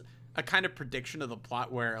this is a kind of prediction of the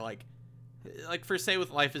plot where, like for, say,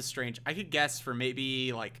 with Life is Strange, I could guess for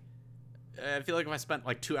maybe, like, I feel like if I spent,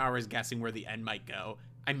 like, 2 hours guessing where the end might go,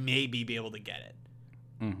 I maybe be able to get it.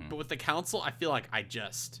 Mm-hmm. But with The Council, I feel like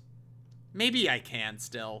maybe I can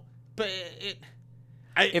still, but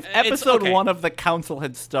If it's episode okay. 1 of the council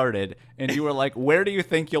had started and you were like, where do you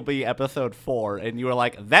think you'll be episode 4? And you were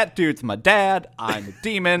like, that dude's my dad, I'm a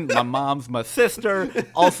demon, my mom's my sister,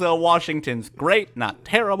 also Washington's great, not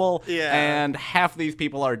terrible, Yeah. and half these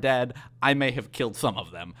people are dead, I may have killed some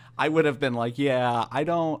of them. I would have been like, yeah, I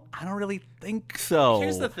don't really think so.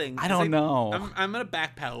 Here's the thing. I don't know. I'm gonna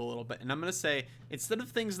backpedal a little bit, and I'm gonna say instead of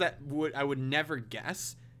things that I would never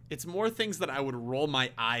guess, it's more things that I would roll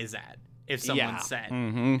my eyes at if someone said,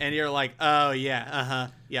 and you're like, oh yeah,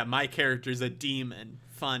 yeah, my character's a demon.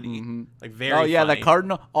 Funny, like very. Oh yeah, funny. the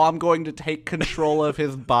cardinal. Oh, I'm going to take control of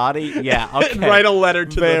his body. Yeah, okay. And write a letter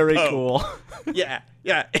to very the Pope. cool. Yeah.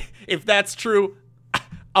 If that's true,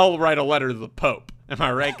 I'll write a letter to the Pope. Am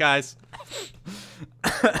I right, guys?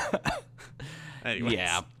 Anyways.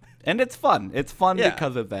 Yeah. And it's fun. It's fun Yeah.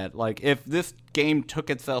 because of that. Like, if this game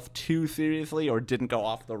took itself too seriously or didn't go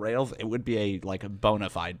off the rails, it would be a bona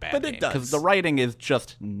fide bad But game. it does. Because the writing is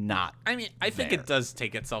just not. I mean, I think there. it does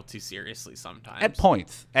take itself too seriously sometimes. At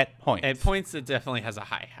points. At points, it definitely has a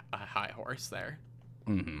high horse there.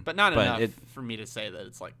 Mm-hmm. But not But enough it- for me to say that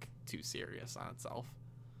it's like too serious on itself.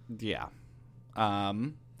 Yeah.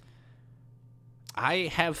 I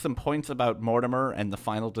have some points about Mortimer and the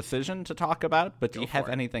final decision to talk about, but do you have for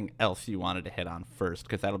it. anything else you wanted to hit on first?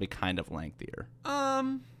 Because that'll be kind of lengthier. Let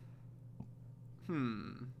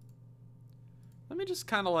me just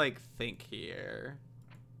kind of like think here.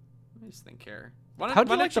 Let me just think here. How'd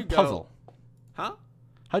you like the puzzle? Huh?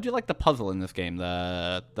 How'd you like the puzzle in this game,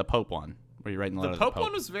 the Pope one, where you're writing the letter The to the Pope Pope?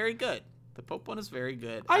 one was very good. The Pope one is very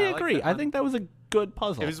good. I like agree. that I one. think that was a good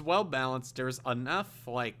puzzle. It was well balanced. There's enough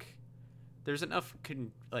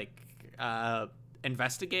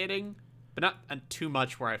investigating, but not too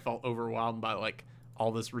much where I felt overwhelmed by like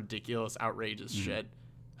all this ridiculous, outrageous shit.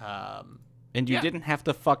 And you Yeah. didn't have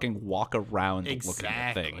to fucking walk around looking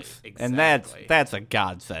at Exactly, things. exactly. And that's a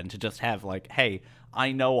godsend to just have like, hey,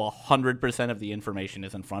 I know 100% of the information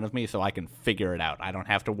is in front of me, so I can figure it out. I don't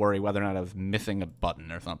have to worry whether or not I was missing a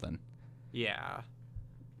button or something. Yeah.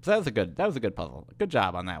 So that was a good puzzle. Good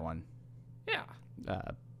job on that one. Yeah.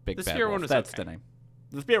 Big The Bad spear Wolf. one was That's okay. the name.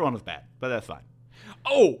 The spear one was bad, but that's fine.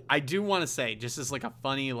 Oh, I do want to say, just as like a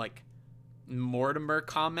funny like Mortimer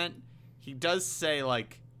comment, he does say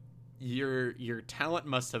like your talent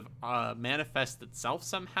must have manifested itself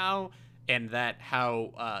somehow, and that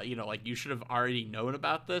how like you should have already known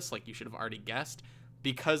about this, like you should have already guessed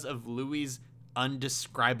because of Louis'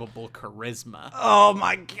 undescribable charisma. Oh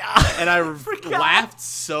my god! And I laughed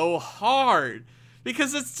so hard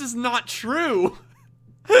because it's just not true.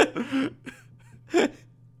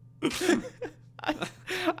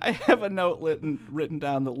 I have a note written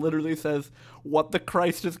down that literally says, "What the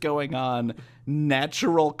Christ is going on?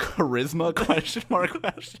 Natural charisma?" Question mark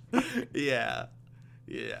question. Yeah.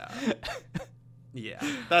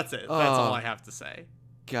 That's it. That's all Oh. I have to say.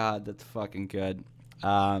 God, that's fucking good.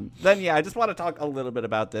 Then yeah, I just want to talk a little bit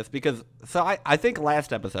about this because I think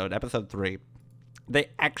last episode 3, they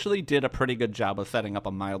actually did a pretty good job of setting up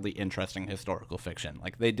a mildly interesting historical fiction.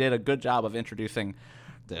 Like they did a good job of introducing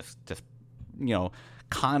this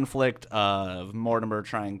conflict of Mortimer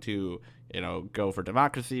trying to go for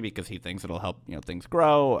democracy because he thinks it'll help things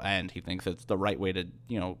grow, and he thinks it's the right way to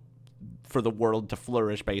for the world to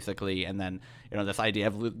flourish, basically. And then this idea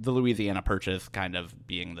of the Louisiana Purchase kind of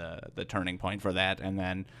being the turning point for that, and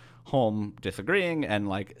then Holm disagreeing, and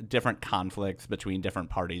like different conflicts between different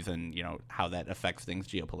parties, and how that affects things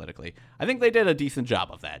geopolitically. I think they did a decent job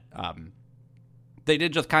of that. They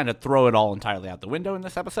did just kind of throw it all entirely out the window in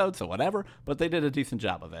this episode, so whatever, but they did a decent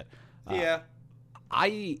job of it. Yeah.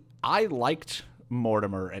 I liked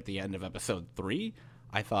Mortimer at the end of episode 3.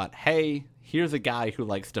 I thought, hey, here's a guy who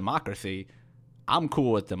likes democracy. I'm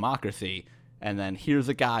cool with democracy. And then here's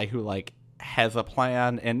a guy who like has a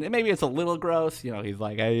plan, and maybe it's a little gross. He's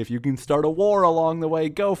like, hey, if you can start a war along the way,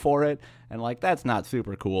 go for it. And like, that's not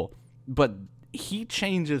super cool. But he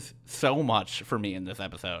changes so much for me in this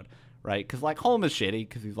episode. Right? Because, like, Holm is shitty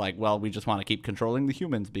because he's like, well, we just want to keep controlling the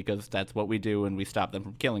humans because that's what we do, and we stop them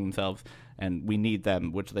from killing themselves, and we need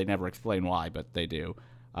them, which they never explain why, but they do.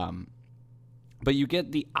 But you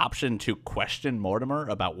get the option to question Mortimer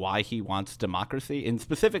about why he wants democracy, and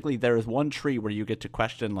specifically there is one tree where you get to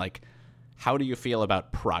question, like, how do you feel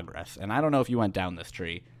about progress? And I don't know if you went down this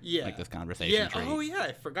tree, like this conversation tree. Oh, yeah,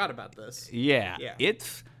 I forgot about this. Yeah.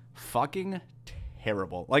 It's fucking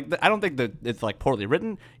terrible. Like, I don't think that it's like poorly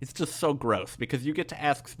written. It's just so gross because you get to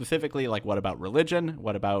ask specifically, like, what about religion?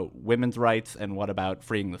 What about women's rights? And what about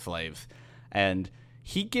freeing the slaves? And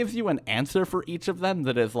he gives you an answer for each of them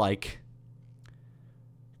that is like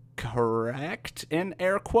correct in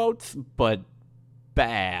air quotes, but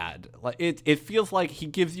bad. Like it feels like he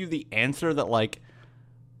gives you the answer that like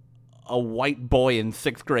a white boy in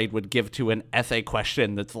 6th grade would give to an essay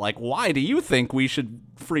question that's like, why do you think we should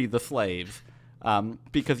free the slaves?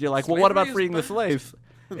 Because you're like, well, what about freeing the slaves?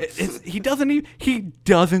 He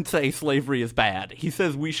doesn't say slavery is bad. He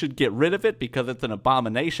says we should get rid of it because it's an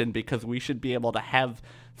abomination, because we should be able to have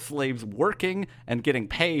slaves working and getting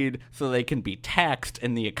paid so they can be taxed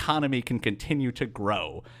and the economy can continue to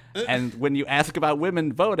grow. And when you ask about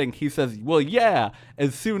women voting, he says, well, yeah,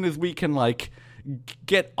 as soon as we can like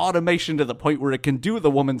get automation to the point where it can do the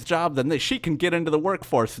woman's job, then she can get into the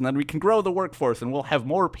workforce, and then we can grow the workforce and we'll have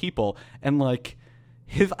more people. And like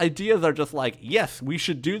his ideas are just like, yes, we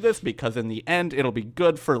should do this because in the end it'll be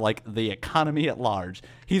good for like the economy at large.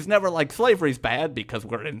 He's never like slavery's bad because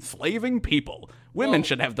we're enslaving people. Women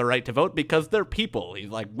should have the right to vote because they're people. He's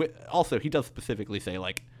like, also he does specifically say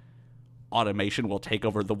like automation will take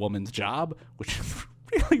over the woman's job, which is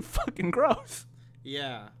really fucking gross.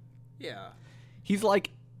 Yeah. He's like,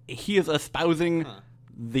 he is espousing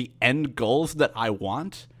the end goals that I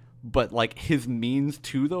want, but like his means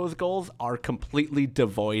to those goals are completely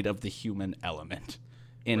devoid of the human element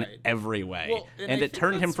in every way. Well, and it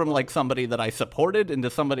turned him from like somebody that I supported into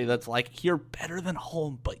somebody that's like, you're better than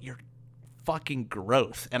Holm, but you're fucking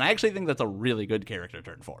gross. And I actually think that's a really good character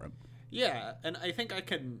turn for him. Yeah, and I think I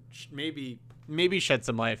can maybe shed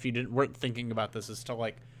some light if you weren't thinking about this as to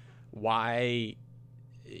like why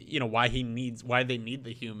they need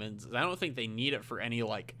the humans. I don't think they need it for any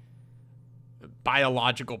like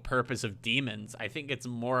biological purpose of demons. I think it's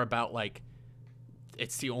more about like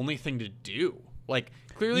it's the only thing to do. Like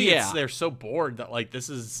clearly they're so bored that like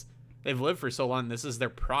they've lived for so long, this is their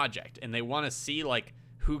project, and they want to see like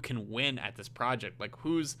who can win at this project, like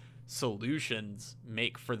whose solutions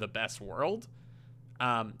make for the best world.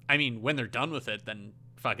 I mean, when they're done with it, then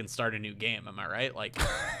fucking start a new game. Am I right? Like,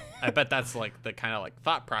 I bet that's like the kind of like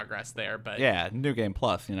thought progress there. But yeah, New Game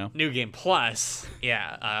Plus, you know. New Game Plus,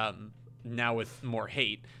 yeah. Now with more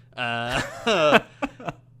hate, and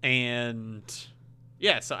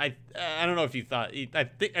yeah. So I don't know if you thought.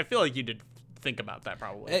 I feel like you did think about that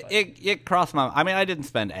probably. It crossed my. I mean, I didn't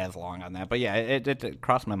spend as long on that, but yeah, it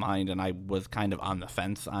crossed my mind, and I was kind of on the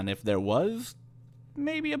fence on if there was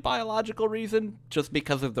maybe a biological reason, just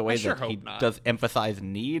because of the way that he does emphasize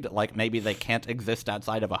need. Like maybe they can't exist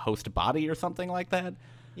outside of a host body or something like that.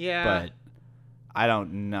 Yeah, but I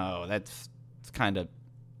don't know. It's kind of.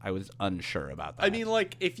 I was unsure about that. I mean,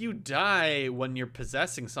 like, if you die when you're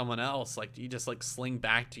possessing someone else, like, do you just, like, sling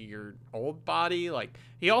back to your old body? Like,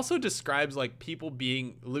 he also describes, like, people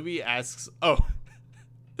being... Louis asks... Oh,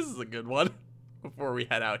 this is a good one before we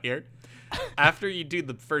head out here. After you do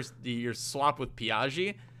your swap with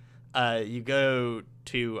Piaggi, you go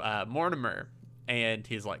to Mortimer, and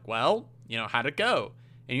he's like, well, you know, how'd it go?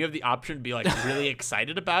 And you have the option to be, like, really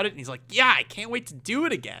excited about it. And he's like, yeah, I can't wait to do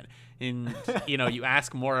it again. And, you know, you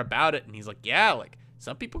ask more about it, and he's like, yeah, like,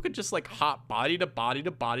 some people could just, like, hop body to body to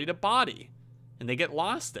body to body, and they get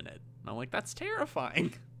lost in it. And I'm like, that's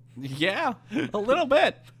terrifying. Yeah, a little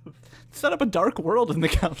bit. Set up a dark world in the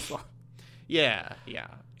council. Yeah.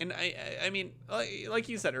 And, I mean, like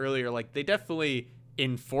you said earlier, like, they definitely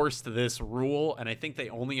enforced this rule, and I think they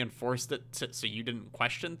only enforced it so you didn't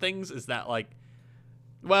question things, is that, like,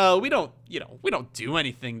 well, we don't do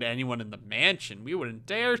anything to anyone in the mansion. We wouldn't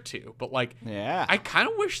dare to. But, like, yeah, I kind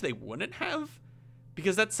of wish they wouldn't have,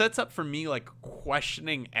 because that sets up for me, like,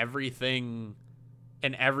 questioning everything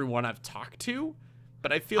and everyone I've talked to.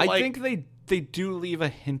 But I think they do leave a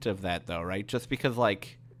hint of that, though, right? Just because,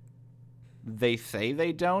 like, they say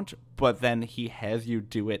they don't, but then he has you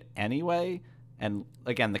do it anyway. And,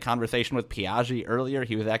 again, the conversation with Piaggi earlier,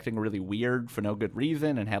 he was acting really weird for no good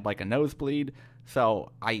reason and had, like, a nosebleed.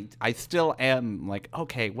 So I still am like,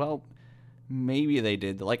 okay, well, maybe they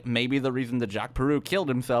did. Like, maybe the reason that Jacques Peroux killed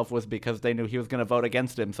himself was because they knew he was going to vote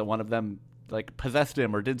against him, so one of them, like, possessed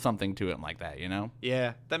him or did something to him like that, you know?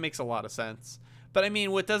 Yeah, that makes a lot of sense. But, I say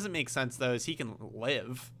what doesn't make sense, though, is he can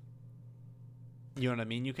live. You know what I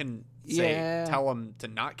mean? You can tell him to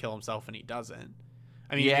not kill himself, and he doesn't.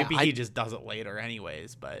 I mean, maybe he just does it later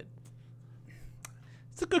anyways, but...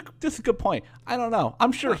 This is a good point. I don't know.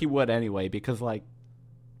 I'm sure he would anyway, because, like,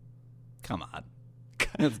 come on.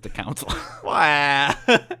 It's the council. Wow.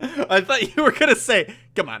 I thought you were going to say,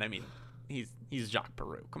 come on, I mean, he's Jacques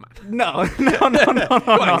Peroux. Come on. No. Come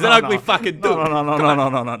on, he's an ugly fucking dude. No.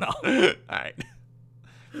 All right.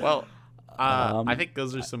 Well, I think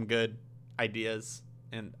those are some good ideas,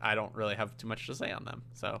 and I don't really have too much to say on them.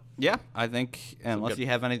 So yeah, I think unless you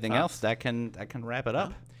have anything else, that can wrap it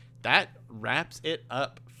up. That wraps it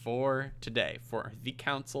up for today for The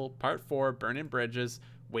Council Part 4, Burning Bridges.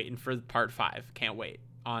 Waiting for Part 5. Can't wait.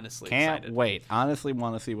 Honestly, Can't excited. wait. Honestly,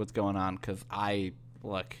 want to see what's going on because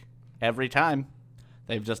every time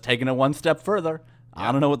they've just taken it one step further. Yeah.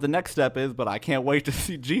 I don't know what the next step is, but I can't wait to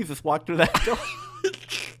see Jesus walk through that door.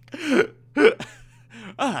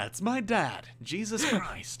 It's my dad, Jesus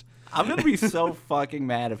Christ. I'm going to be so fucking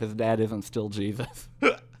mad if his dad isn't still Jesus.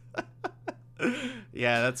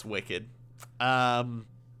 Yeah, that's wicked.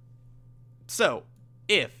 So,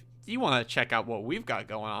 if you want to check out what we've got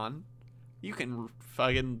going on, you can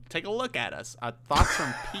fucking take a look at us. Thoughts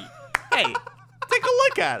from Pete. Hey, take a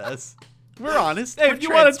look at us. We're honest. Hey, if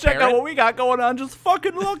you want to check out what we got going on, just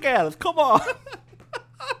fucking look at us. Come on.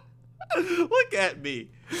 Look at me.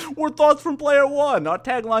 We're Thoughts from Player One. Our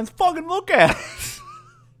tagline's fucking look at us.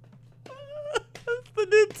 That's the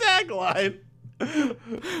new tagline.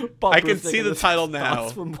 I can see the title now.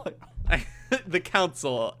 The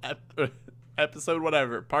Council, episode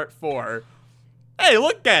whatever, part 4. Hey,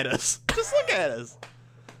 look at us. Just look at us.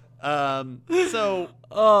 So,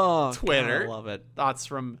 Twitter. God, I love it. Thoughts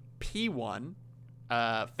from P1.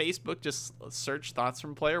 Facebook, just search Thoughts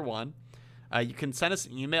from Player One. You can send us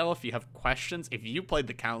an email if you have questions. If you played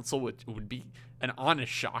The Council, which would be an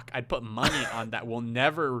honest shock. I'd put money on that. We'll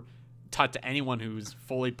never talk to anyone who's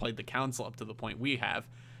fully played The Council up to the point we have.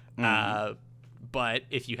 But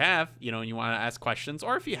if you have, and you want to ask questions,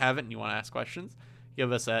 or if you haven't and you want to ask questions,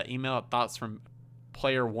 give us an email at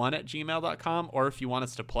thoughtsfromplayer1@gmail.com. Or if you want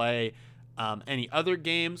us to play any other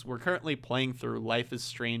games, we're currently playing through Life is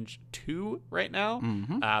Strange 2 right now.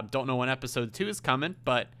 Don't know when episode 2 is coming,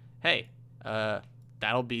 but hey,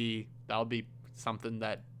 that'll be something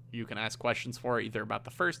that you can ask questions for, either about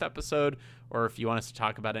the first episode or if you want us to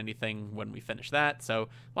talk about anything when we finish that. So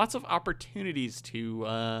lots of opportunities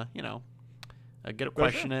to get a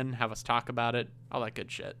question in, have us talk about it, all that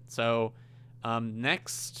good shit. So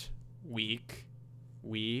next week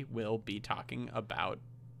we will be talking about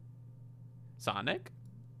Sonic.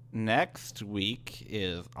 Next week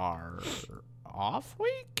is our off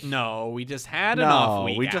week? No, we just had an off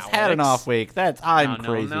week. We just had an off week. I'm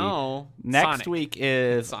crazy. No. Next Sonic. week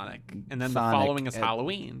is Sonic, and then Sonic. the following is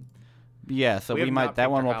Halloween. Yeah, so we might that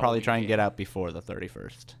one picked will our probably try Halloween and get out before the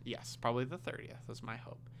 31st. Yes, probably the 30th. That's my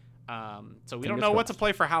hope. So we Fingers don't know what to crossed.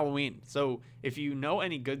 play for Halloween. So if you know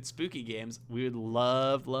any good spooky games, we would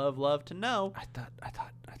love to know. I thought we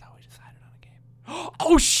decided on a game.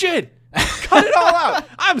 Oh shit! Cut it all out.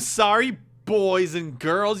 I'm sorry, boys and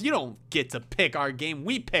girls. You don't get to pick our game.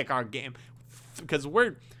 We pick our game because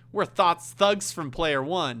we're thugs from Player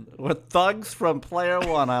One. We're thugs from Player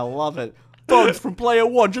One. I love it. Thugs from Player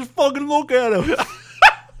One. Just fucking look at him.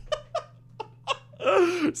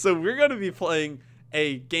 So we're gonna be playing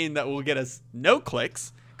a game that will get us no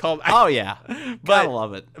clicks called. Oh yeah, gotta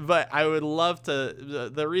love it. But I would love to.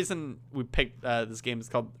 The reason we picked this game is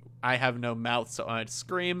called I Have No Mouth, So I'd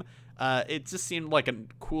Scream. It just seemed like a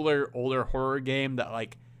cooler, older horror game that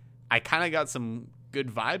I kind of got some good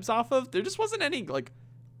vibes off of. There just wasn't any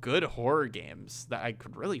good horror games that I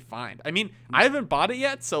could really find. I mean, I haven't bought it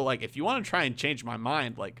yet, so if you want to try and change my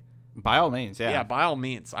mind, by all means, yeah. Yeah, by all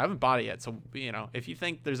means. I haven't bought it yet, so if you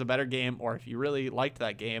think there's a better game, or if you really liked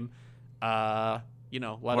that game, let us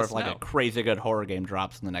know. Or if a crazy good horror game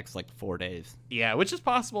drops in the next 4 days. Yeah, which is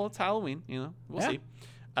possible. It's Halloween. We'll see.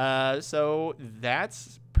 So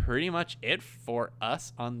that's pretty much it for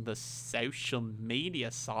us on the social media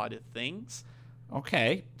side of things.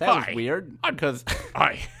 Okay, that was weird because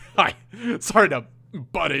Hi. Sorry to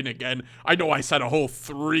butt in again. I know I said a whole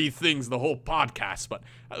 3 things the whole podcast, but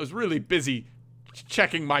I was really busy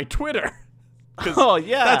checking my Twitter. Oh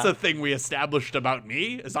yeah, that's a thing we established about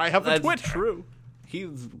me. Is I have a Twitter. True.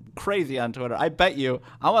 He's crazy on Twitter. I bet you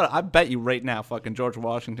right now, fucking George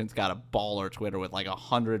Washington's got a baller Twitter with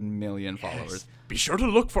 100 million followers. Be sure to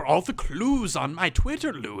look for all the clues on my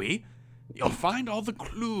Twitter, Louie. You'll find all the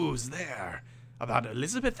clues there about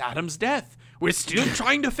Elizabeth Adams' death. We're still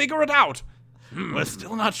trying to figure it out. We're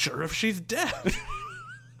still not sure if she's dead.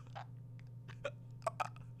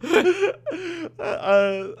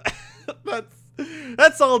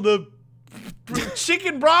 That's all the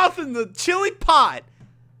chicken broth in the chili pot.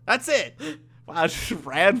 That's it. I just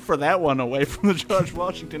ran for that one away from the George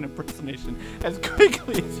Washington impersonation as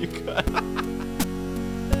quickly as you could.